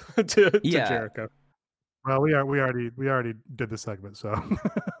charitable to Jericho. Well, we already did the segment, so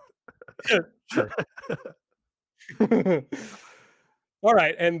sure. All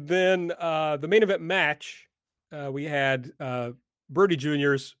right, and then the main event match, we had Brody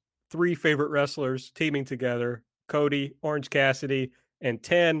Jr.'s 3 favorite wrestlers teaming together: Cody, Orange Cassidy, and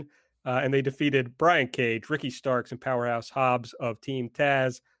Ten, and they defeated Brian Cage, Ricky Starks, and Powerhouse Hobbs of Team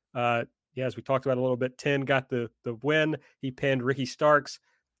Taz. As we talked about a little bit, Ten got the win. He pinned Ricky Starks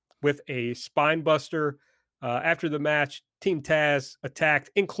with a spine buster. After the match, Team Taz attacked,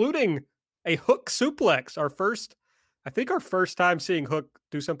 including a hook suplex. Our first time seeing Hook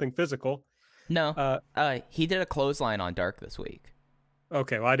do something physical. No, he did a clothesline on Dark this week.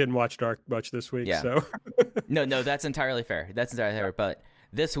 Okay, well, I didn't watch Dark much this week, so... No, that's entirely fair. That's entirely fair. But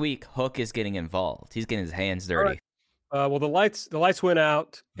this week, Hook is getting involved. He's getting his hands dirty. Right. Well, the lights went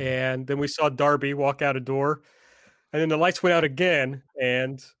out, and then we saw Darby walk out a door, and then the lights went out again,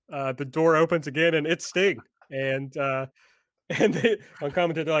 and the door opens again, and it's Sting. And they, on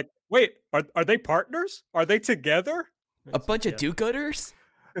commentary, they're like, wait, are they partners? Are they together? A bunch of do-gooders?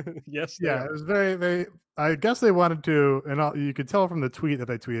 Yes. Yeah, it was very. I guess they wanted to, and you could tell from the tweet that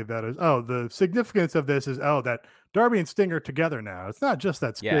they tweeted that is, the significance of this is, that Darby and Sting are together now. It's not just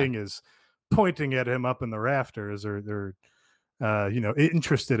that Sting is pointing at him up in the rafters, or they're,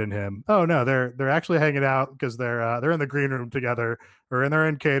 interested in him. Oh no, they're actually hanging out because they're in the green room together, or they're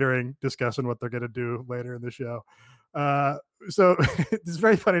in catering discussing what they're gonna do later in the show. So it's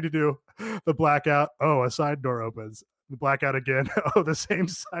very funny to do the blackout. Oh, a side door opens. The blackout again. Oh, the same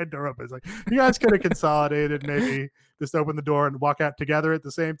side door opens. Like, you guys could have consolidated, maybe just open the door and walk out together at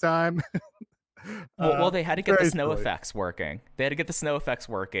the same time. Well, they had to get the snow effects working. They had to get the snow effects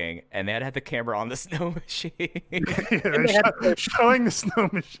working, and they had to have the camera on the snow machine. Showing the snow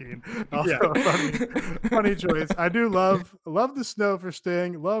machine. Also funny choice. I do love the snow for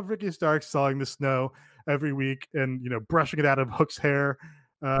Sting. Love Ricky Starks selling the snow every week and brushing it out of Hook's hair.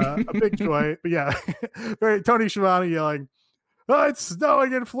 A big joy. But yeah, very Tony Schiavone yelling, "Oh, it's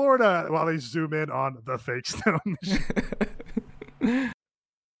snowing in Florida," while they zoom in on the fake snow machine.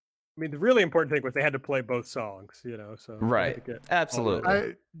 I mean, the really important thing was they had to play both songs, so right.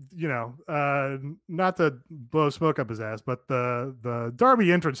 Absolutely. Not to blow smoke up his ass, but the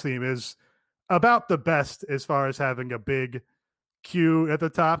Darby entrance theme is about the best as far as having a big cue at the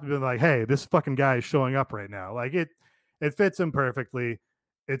top to be like, hey, this fucking guy is showing up right now. Like, it fits him perfectly.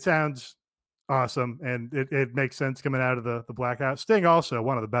 It sounds awesome, and it makes sense coming out of the blackout. Sting also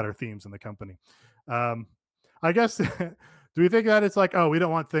one of the better themes in the company. I guess, do we think that it's like, we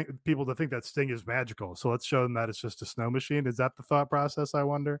don't want people to think that Sting is magical, so let's show them that it's just a snow machine? Is that the thought process, I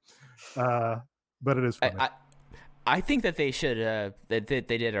wonder? But it is funny. I think that they should that they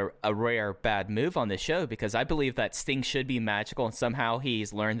did a rare bad move on this show, because I believe that Sting should be magical, and somehow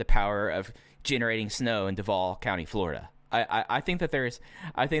he's learned the power of generating snow in Duval County, Florida. I think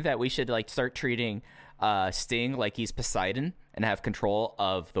that we should start treating Sting like he's Poseidon and have control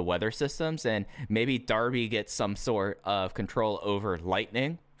of the weather systems, and maybe Darby gets some sort of control over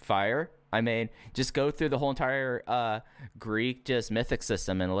lightning, fire. I mean, just go through the whole entire Greek mythic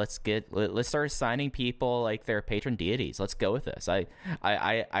system, and let's start assigning people like their patron deities. Let's go with this.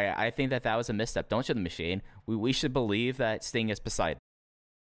 I think that was a misstep. Don't show the machine. We should believe that Sting is Poseidon.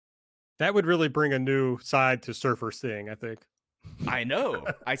 That would really bring a new side to Surfer Sting, I think. I know.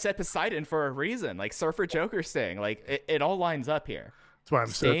 I said Poseidon for a reason. Like Surfer Joker Sting. Like it all lines up here. That's why I'm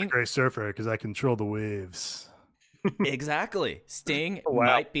such a great surfer, because I control the waves. Exactly. Sting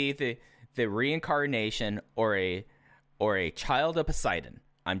might be the reincarnation or a child of Poseidon.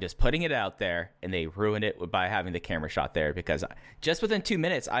 I'm just putting it out there, and they ruined it by having the camera shot there, because just within 2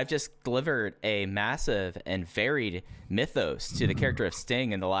 minutes, I've just delivered a massive and varied mythos to the character of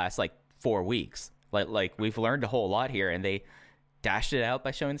Sting in the last 4 weeks. Like we've learned a whole lot here, and they dashed it out by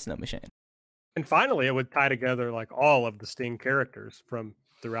showing the snow machine. And finally, it would tie together all of the Sting characters from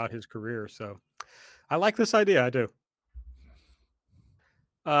throughout his career. So I like this idea. I do.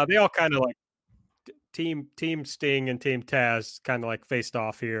 They all kind of like Team Sting and Team Taz kind of like faced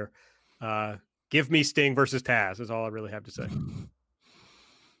off here. Give me Sting versus Taz is all I really have to say.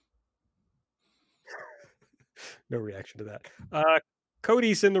 No reaction to that.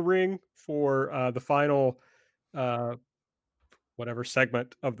 Cody's in the ring for the final whatever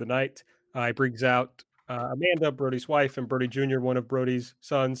segment of the night. He brings out Amanda, Brody's wife, and Brody Jr., one of Brody's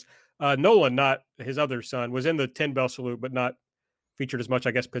sons. Nolan, not his other son, was in the 10 bell salute, but not featured as much,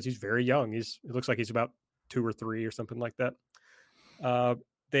 I guess, because he's very young. It looks like he's about 2 or 3 or something like that.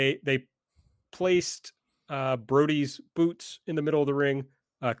 They placed Brody's boots in the middle of the ring.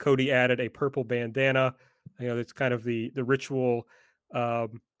 Cody added a purple bandana. That's kind of the ritual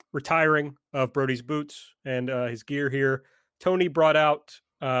retiring of Brody's boots and his gear here. Tony brought out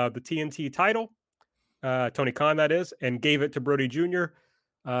the TNT title, Tony Khan, that is, and gave it to Brody Jr.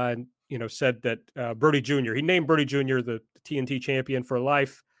 And said that Brody Jr. He named Brody Jr. the TNT champion for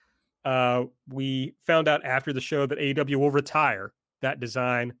life. We found out after the show that AEW will retire that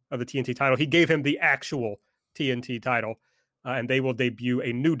design of the TNT title. He gave him the actual TNT title, and they will debut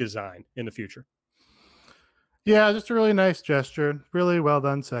a new design in the future. Yeah, just a really nice gesture. Really well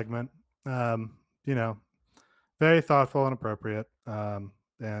done segment. Very thoughtful and appropriate.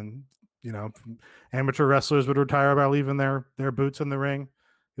 And amateur wrestlers would retire by leaving their boots in the ring.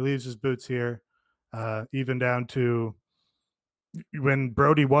 He leaves his boots here, even down to when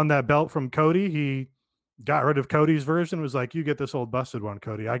Brody won that belt from Cody. He got rid of Cody's version, was like, you get this old busted one,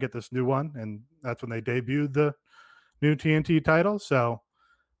 Cody. I get this new one. And that's when they debuted the new TNT title. So,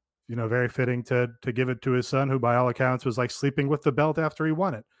 very fitting to give it to his son, who by all accounts was like sleeping with the belt after he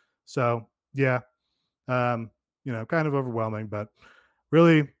won it. So, yeah, kind of overwhelming, but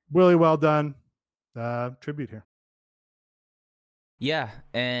really, really well done tribute here. Yeah,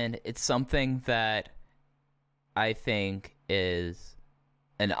 and it's something that I think is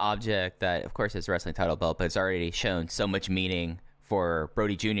an object that, of course, is a wrestling title belt, but it's already shown so much meaning for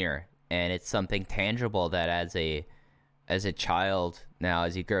Brody Jr., and it's something tangible that as a child now,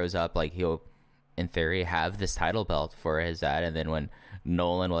 as he grows up, like, he'll, in theory, have this title belt for his dad, and then when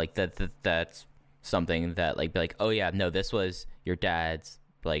Nolan, like, that's something that, like, be like, oh, yeah, no, this was your dad's,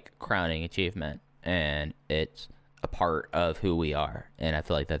 like, crowning achievement, and it's a part of who we are, and I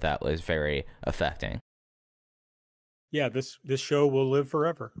feel like that was very affecting. Yeah, this show will live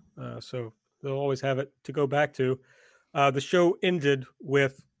forever, so they'll always have it to go back to. The show ended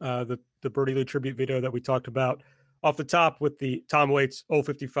with the Brody Lee tribute video that we talked about off the top, with the Tom Waits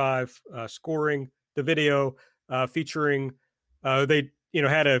 055 scoring the video, featuring they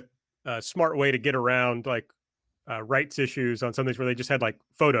had a smart way to get around like rights issues on some things, where they just had like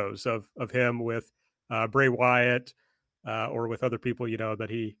photos of him with Bray Wyatt or with other people that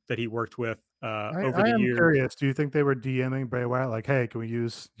he worked with over the years. I'm curious. Do you think they were DMing Bray Wyatt like, "Hey, can we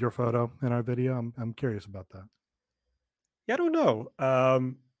use your photo in our video?" I'm curious about that. Yeah, I don't know.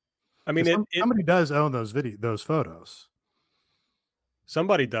 I mean, somebody does own those photos.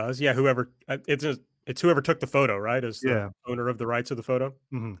 Somebody does, yeah. Whoever it's whoever took the photo, right? Is the owner of the rights of the photo.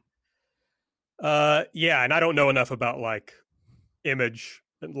 Mm-hmm. Yeah, and I don't know enough about like image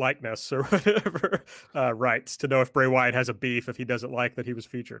and likeness or whatever rights to know if Bray Wyatt has a beef, if he doesn't like that he was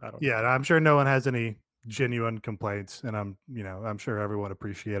featured. I don't know. Yeah, I'm sure no one has any genuine complaints, and I'm sure everyone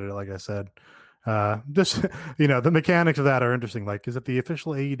appreciated it. Like I said, just the mechanics of that are interesting. Like, is it the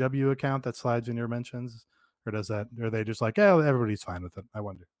official AEW account that slides in your mentions, or are they just like, oh, everybody's fine with it? I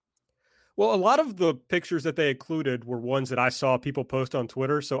wonder. Well, a lot of the pictures that they included were ones that I saw people post on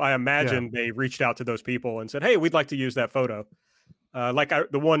Twitter, so I imagine they reached out to those people and said, hey, we'd like to use that photo. The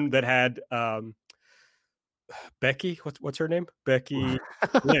one that had Becky, what's her name? Becky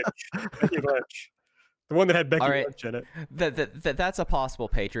Lynch. Becky Lynch. The one that had Becky Lynch in it. That's a possible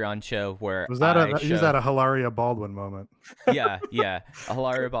Patreon show where is that a Hilaria Baldwin moment? Yeah, a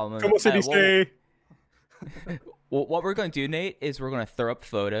Hilaria Baldwin. Como se dice? Well, what we're going to do, Nate, is we're going to throw up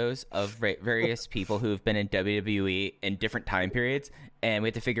photos of various people who have been in WWE in different time periods, and we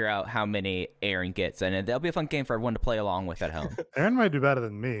have to figure out how many Aaron gets, and that'll be a fun game for everyone to play along with at home. Aaron might do better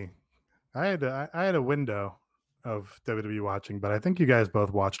than me. I had a window of WWE watching, but I think you guys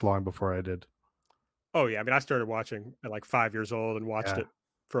both watched long before I did. Oh yeah, I mean, I started watching at like 5 years old and watched it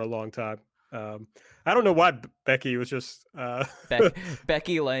for a long time. I don't know why Becky was just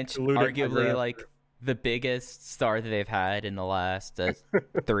Becky Lynch, arguably like the biggest star that they've had in the last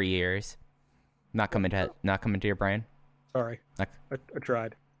 3 years. Not coming to your brain. Sorry, I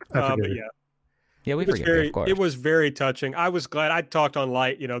tried. But yeah, we forget. Of course, it was very touching. I was glad I talked on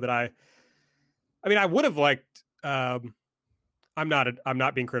Light. That I would have liked. I'm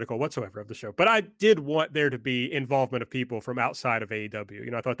not being critical whatsoever of the show, but I did want there to be involvement of people from outside of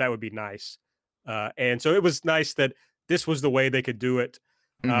AEW. I thought that would be nice. And so it was nice that this was the way they could do it.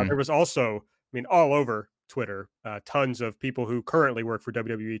 There was also, all over Twitter, tons of people who currently work for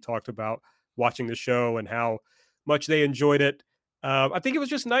WWE talked about watching the show and how much they enjoyed it. I think it was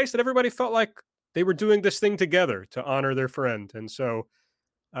just nice that everybody felt like they were doing this thing together to honor their friend. And so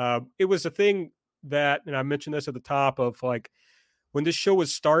it was a thing that, and I mentioned this at the top of like, when this show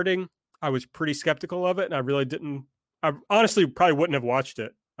was starting, I was pretty skeptical of it. And I honestly probably wouldn't have watched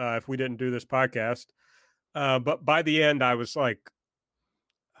it if we didn't do this podcast. But by the end, I was like,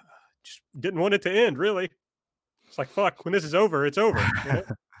 just didn't want it to end, really. It's like, fuck, when this is over, it's over. You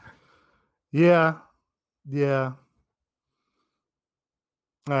know? Yeah.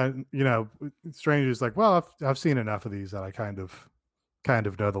 Strange is like, well, I've seen enough of these that I kind of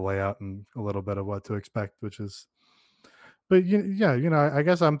know the layout and a little bit of what to expect, which is, but I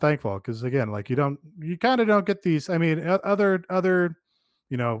guess I'm thankful because again, like you kind of don't get these. I mean, other,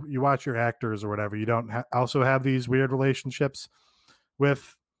 you watch your actors or whatever, you don't also have these weird relationships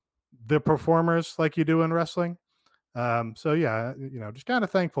with the performers like you do in wrestling. So yeah, just kind of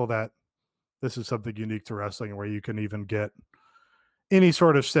thankful that this is something unique to wrestling where you can even get any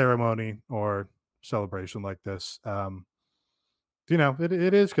sort of ceremony or celebration like this.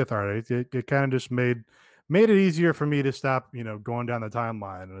 It is cathartic. It kind of just made it easier for me to stop, going down the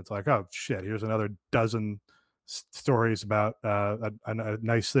timeline. And it's like, oh shit, here's another dozen stories about a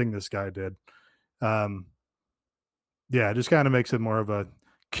nice thing this guy did. It just kind of makes it more of a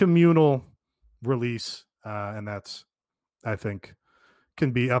communal release. And that's, I think,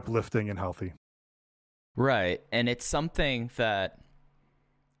 can be uplifting and healthy. Right. And it's something that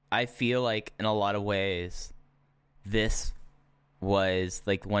I feel like in a lot of ways, this was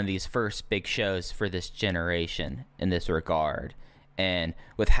like one of these first big shows for this generation in this regard. And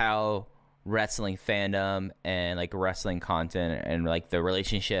with how wrestling fandom and like wrestling content and like the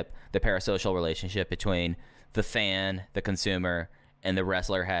parasocial relationship between the fan, the consumer, and the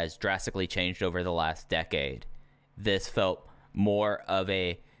wrestler has drastically changed over the last decade. This felt more of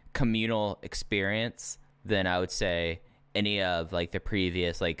a communal experience than I would say any of like the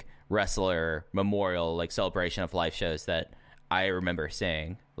previous like wrestler memorial like celebration of life shows that I remember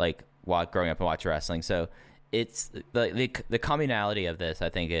seeing like while growing up and watching wrestling. So it's the communality of this, I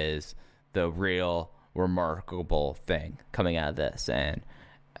think, is the real remarkable thing coming out of this. And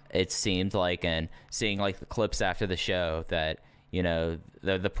it seemed like, and seeing like the clips after the show, that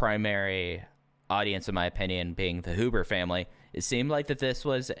the primary audience, in my opinion, being the Huber family, it seemed like that this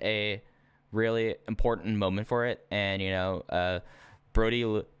was a really important moment for it. And Brody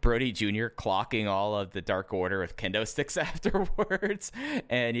Jr. clocking all of the Dark Order with kendo sticks afterwards,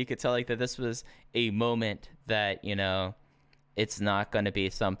 and you could tell like that this was a moment that it's not going to be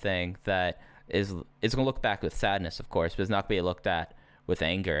something that it's going to look back with sadness, of course, but it's not going to be looked at with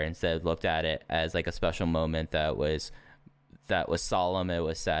anger. Instead, looked at it as like a special moment that was solemn, it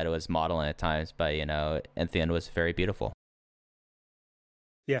was sad, it was maudlin at times, but at the end was very beautiful.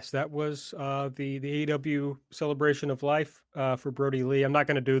 Yes, that was the AEW celebration of life for Brody Lee. I'm not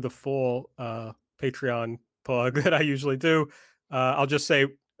going to do the full Patreon plug that I usually do. I'll just say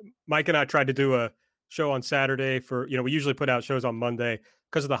Mike and I tried to do a show on Saturday for, we usually put out shows on Monday.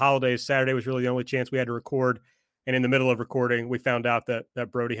 Because of the holidays, Saturday was really the only chance we had to record. And in the middle of recording, we found out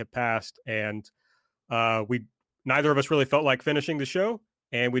that Brody had passed. And neither of us really felt like finishing the show.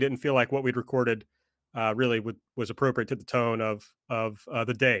 And we didn't feel like what we'd recorded really was appropriate to the tone of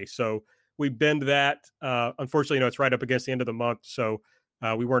the day. So we bend that. Unfortunately, it's right up against the end of the month. So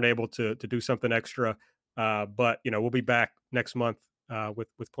we weren't able to do something extra. But, we'll be back next month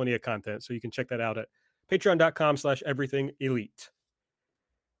with plenty of content. So you can check that out at patreon.com/everythingelite.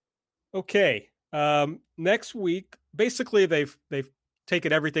 Okay. Next week, basically they've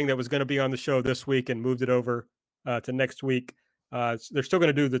taken everything that was going to be on the show this week and moved it over to next week. They're still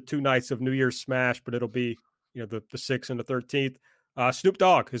going to do the 2 nights of New Year's Smash, but it'll be, the 6th and the 13th. Snoop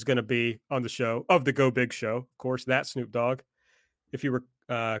Dogg is going to be on the show of the Go Big Show. Of course, that Snoop Dogg, if you were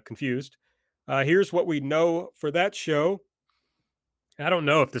confused. Here's what we know for that show. I don't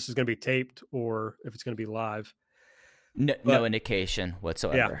know if this is going to be taped or if it's going to be live. No indication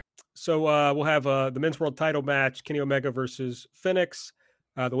whatsoever. Yeah. So we'll have the men's world title match, Kenny Omega versus Phoenix.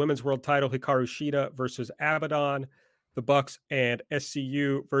 The women's world title, Hikaru Shida versus Abaddon. The Bucks and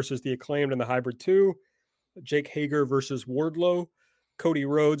SCU versus the Acclaimed and the Hybrid 2. Jake Hager versus Wardlow. Cody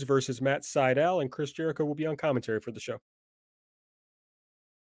Rhodes versus Matt Sydal. And Chris Jericho will be on commentary for the show.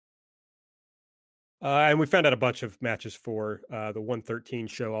 And we found out a bunch of matches for the 113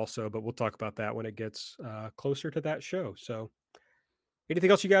 show also, but we'll talk about that when it gets closer to that show. So Anything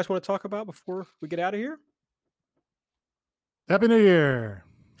else you guys want to talk about before we get out of here? Happy New Year.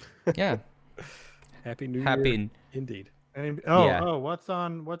 Yeah. Happy New Year. Happy. Indeed. What's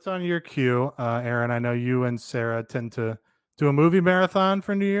on your queue, Aaron? I know you and Sarah tend to do a movie marathon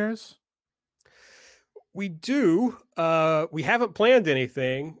for New Year's. We do. We haven't planned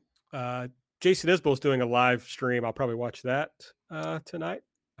anything. Jason Isbell's doing a live stream. I'll probably watch that tonight.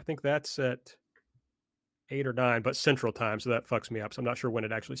 I think that's at 8 or 9, but Central Time, so that fucks me up. So I'm not sure when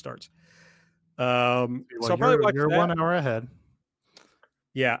it actually starts. So I'll probably watch you're that. 1 hour ahead.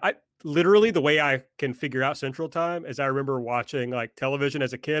 Yeah, I literally the way I can figure out Central Time is I remember watching like television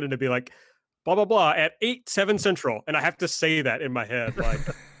as a kid, and it'd be like blah blah blah at 7 Central, and I have to say that in my head. Like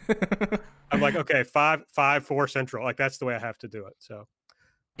I'm like, okay, 4 Central. Like that's the way I have to do it. So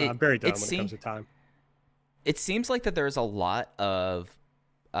I'm very dumb when it comes to time. It seems like that there's a lot of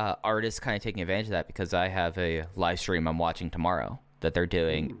artists kind of taking advantage of that, because I have a live stream I'm watching tomorrow that they're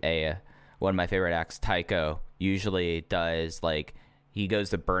doing. One of my favorite acts, Tycho, usually does like, he goes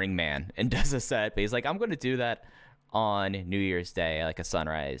to Burning Man and does a set, but he's like, I'm going to do that on New Year's Day, like a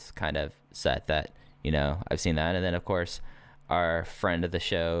sunrise kind of set that, I've seen that. And then, of course, our friend of the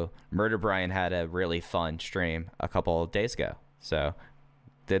show, Murder Brian, had a really fun stream a couple of days ago. So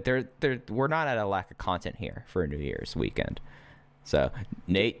we're not at a lack of content here for a New Year's weekend. So,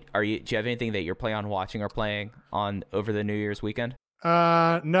 Nate, do you have anything that you're planning on watching or playing on over the New Year's weekend?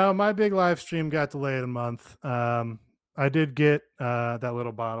 No, my big live stream got delayed a month. I did get that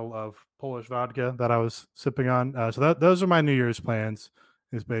little bottle of Polish vodka that I was sipping on. So those are my New Year's plans,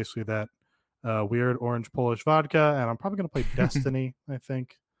 is basically that weird orange Polish vodka. And I'm probably going to play Destiny, I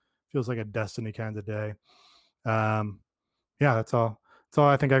think. Feels like a Destiny kind of day. Yeah, that's all. That's all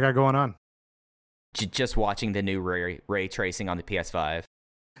I think I got going on. Just watching the new ray tracing on the PS5.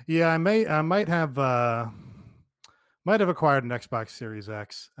 Yeah, I might have acquired an Xbox Series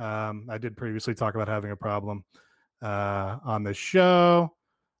X. I did previously talk about having a problem on the show,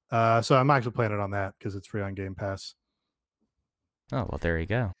 so I'm actually playing it on that because it's free on Game Pass. Oh, well, there you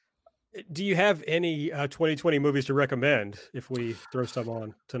go. Do you have any 2020 movies to recommend if we throw some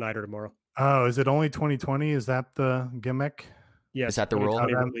on tonight or tomorrow? Oh, is it only 2020? Is that the gimmick? Yes. Is that the rule?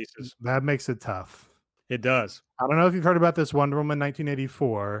 That makes it tough. It does. I don't know if you've heard about this Wonder Woman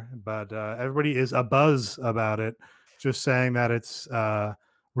 1984, but everybody is abuzz about it, just saying that it's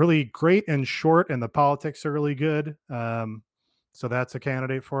really great and short, and the politics are really good. So that's a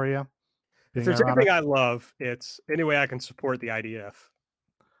candidate for you. If there's anything I love, it's any way I can support the IDF.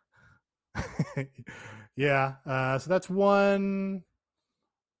 Yeah. So that's one.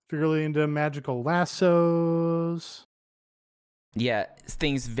 If you're really into magical lassos. Yeah,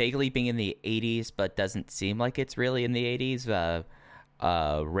 things vaguely being in the 80s, but doesn't seem like it's really in the 80s.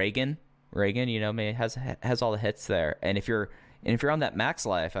 Reagan, has all the hits there. And if you're on that Max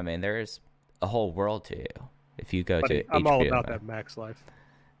Life, I mean, there's a whole world to you. If you go to I'm HBO, all about that Max Life.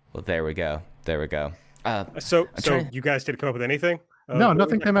 Well, there we go. So you guys didn't come up with anything? No,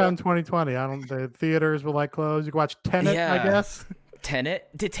 nothing came out in 2020. The theaters were like closed. You can watch Tenet, I guess. Tenet?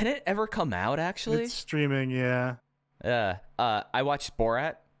 Did Tenet ever come out, actually? It's streaming, yeah. I watched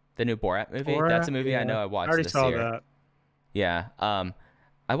Borat, the new Borat movie. That's a movie I know I watched I already this saw year. that. Yeah. I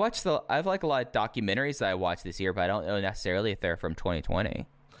have like a lot of documentaries that I watched this year, but I don't know necessarily if they're from 2020.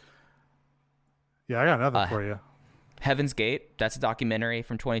 Yeah, I got another for you. Heaven's Gate, that's a documentary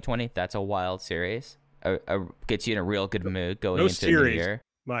from 2020. That's a wild series. Gets you in a real good mood going into the new year.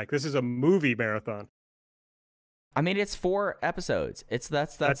 Mike, this is a movie marathon. I mean, it's 4 episodes.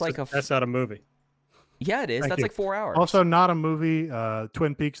 That's not a movie. Yeah, it is. That's like 4 hours. Also, not a movie.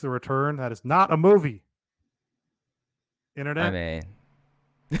 Twin Peaks: The Return. That is not a movie. Internet. I mean,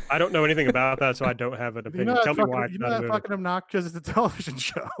 I don't know anything about that, so I don't have an opinion. Tell me why. You know that fucking obnoxious. It's a television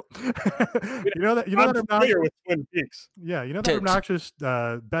show. You know that obnoxious with Twin Peaks. Yeah, you know that obnoxious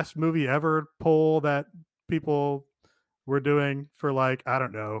best movie ever poll that people were doing for like, I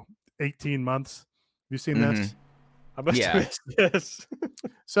don't know, 18 months. Have you seen this? I must have missed this.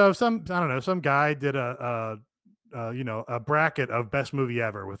 So some guy did a bracket of best movie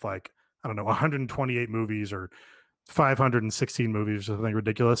ever with like, I don't know, 128 movies or 516 movies or something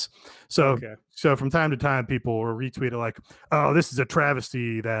ridiculous. So from time to time people will retweet it like, oh, this is a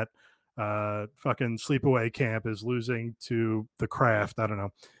travesty that fucking Sleepaway Camp is losing to The Craft. I don't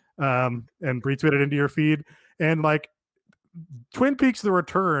know. And retweet it into your feed. And like Twin Peaks: The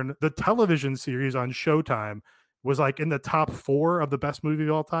Return, the television series on Showtime, was like in the top 4 of the best movie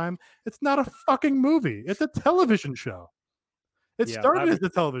of all time. It's not a fucking movie. It's a television show. It started as a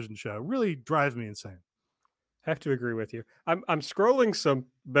television show. It really drives me insane. Have to agree with you. I'm scrolling some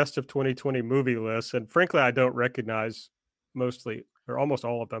best of 2020 movie lists, and frankly, I don't recognize mostly or almost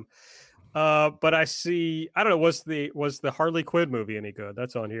all of them. But I don't know. Was the Harley Quinn movie any good?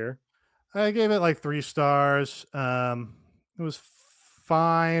 That's on here. I gave it like 3 stars. It was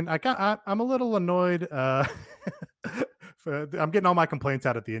fine. I'm a little annoyed. I'm getting all my complaints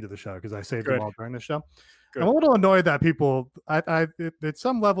out at the end of the show because I saved them all during the show. Good. I'm a little annoyed that people, it's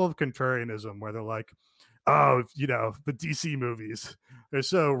some level of contrarianism where they're like, oh, the DC movies, they're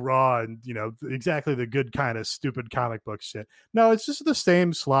so raw and, exactly the good kind of stupid comic book shit. No, it's just the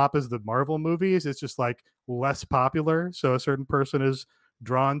same slop as the Marvel movies. It's just like less popular. So a certain person is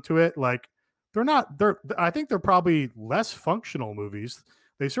drawn to it. Like I think they're probably less functional movies.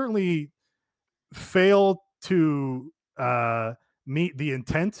 They certainly fail to meet the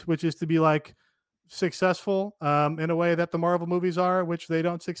intent, which is to be like successful in a way that the Marvel movies are, which they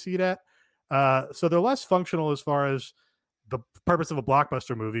don't succeed at. So they're less functional as far as the purpose of a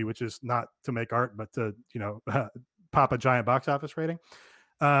blockbuster movie, which is not to make art, but to, pop a giant box office rating.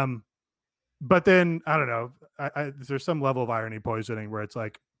 But then I don't know, there's some level of irony poisoning where it's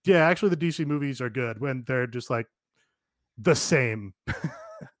like, yeah, actually the DC movies are good when they're just like the same.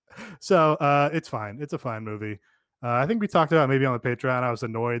 So it's fine. It's a fine movie. I think we talked about maybe on the Patreon, I was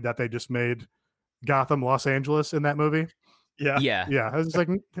annoyed that they just made Gotham Los Angeles in that movie. Yeah. I was just like,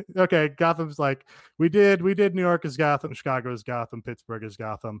 okay, Gotham's like, we did New York is Gotham, Chicago is Gotham, Pittsburgh is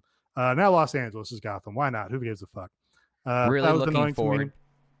Gotham. Now Los Angeles is Gotham. Why not? Who gives a fuck? Really looking forward.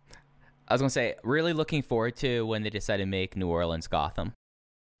 I was going to say, really looking forward to when they decide to make New Orleans Gotham.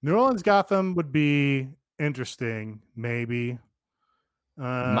 New Orleans Gotham would be interesting, maybe.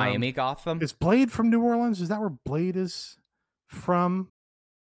 Miami Gotham? Is Blade from New Orleans? Is that where Blade is from?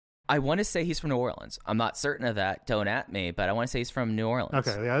 I want to say he's from New Orleans. I'm not certain of that. Don't at me, but I want to say he's from New Orleans.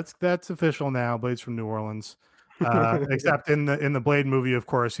 Okay, yeah, that's official now. Blade's from New Orleans. Except in the Blade movie, of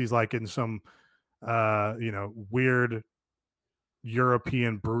course, he's like in some weird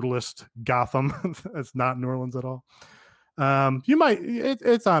European brutalist Gotham. It's not New Orleans at all. You might.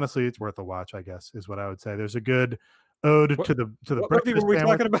 It's honestly, it's worth a watch, I guess, is what I would say. There's a good ode to the what movie were we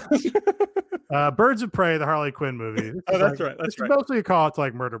talking about? Birds of Prey, the Harley Quinn movie. That's right. That's right. Mostly a call to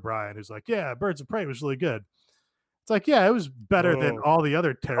like Murder Brian, who's like, yeah, Birds of Prey was really good. It's like, yeah, it was better than all the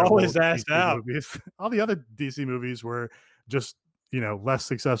other terrible his ass DC out. movies. All the other DC movies were just, less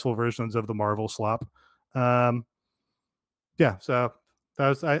successful versions of the Marvel slop. Yeah, so that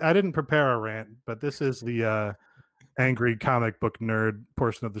was I didn't prepare a rant, but this is the angry comic book nerd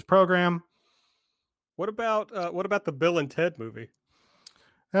portion of this program. What about the Bill and Ted movie?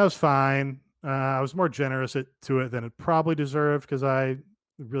 That was fine. I was more generous to it than it probably deserved because I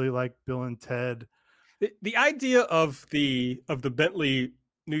really like Bill and Ted. The idea of the Bentley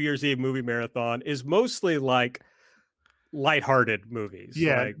New Year's Eve movie marathon is mostly like lighthearted movies.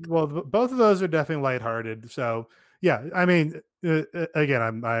 Yeah, well, both of those are definitely lighthearted. So yeah, I mean,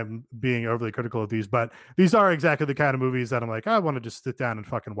 again, I'm being overly critical of these, but these are exactly the kind of movies that I'm like, I want to just sit down and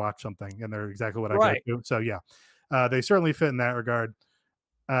fucking watch something, and they're exactly what I go to. So yeah, they certainly fit in that regard.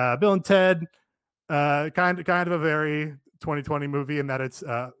 Bill and Ted, kind of a very 2020 movie in that it's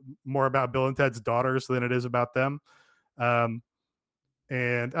more about Bill and Ted's daughters than it is about them. And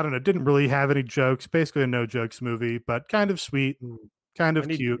I don't know, didn't really have any jokes. Basically a no jokes movie, but kind of sweet, kind of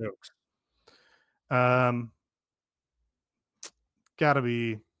cute. Gotta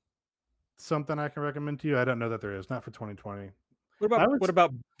be something I can recommend to you. I don't know that there is. Not for 2020. What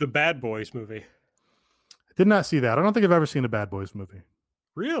about the Bad Boys movie? I did not see that. I don't think I've ever seen a Bad Boys movie.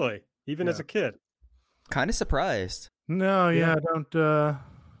 Really? Even as a kid? Kind of surprised. No, I don't.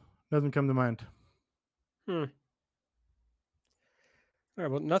 Doesn't come to mind. All right.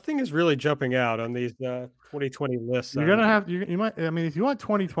 Well, nothing is really jumping out on these 2020 lists. You're gonna have. You might. I mean, if you want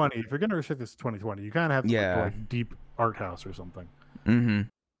 2020, if you're gonna restrict this to 2020, you kind of have to go like deep art house or something. Mm-hmm.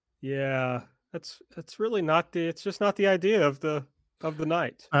 Yeah, that's really not the. It's just not the idea of the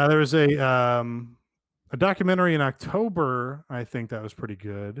night. There was a documentary in October. I think that was pretty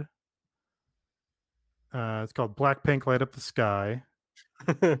good. It's called Blackpink Light Up the Sky.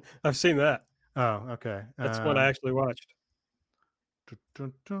 I've seen that. Oh, okay. That's what I actually watched. I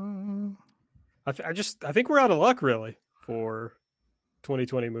think we're out of luck really for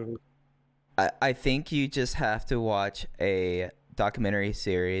 2020 movies. I think you just have to watch a documentary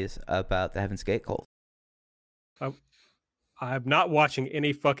series about the Heaven's Gate cult. I'm not watching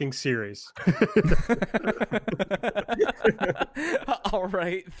any fucking series. All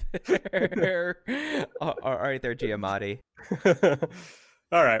right there. All right there, Giamatti.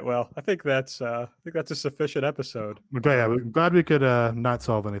 All right. Well, I think that's a sufficient episode. Okay, yeah, I'm glad we could not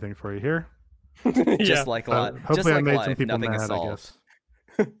solve anything for you here. Just like a lot. Hopefully, just like I made life, some people nothing mad. is I solved.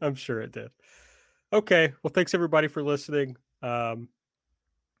 guess. I'm sure it did. Okay. Well, thanks everybody for listening.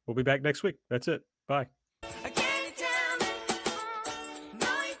 We'll be back next week. That's it. Bye.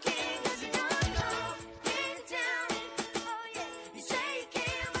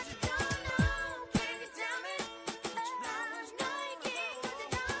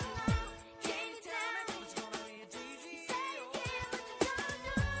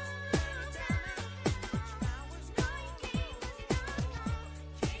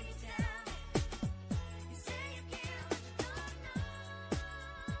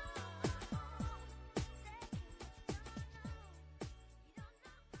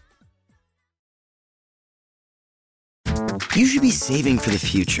 You should be saving for the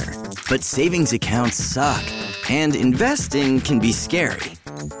future, but savings accounts suck, and investing can be scary.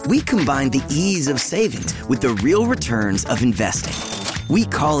 We combine the ease of savings with the real returns of investing. We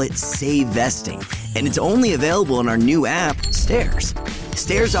call it Save Vesting, and it's only available in our new app, Stairs.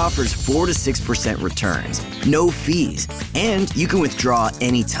 Stairs offers 4 to 6% returns, no fees, and you can withdraw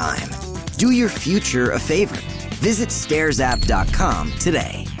anytime. Do your future a favor. Visit stairsapp.com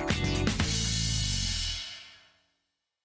today.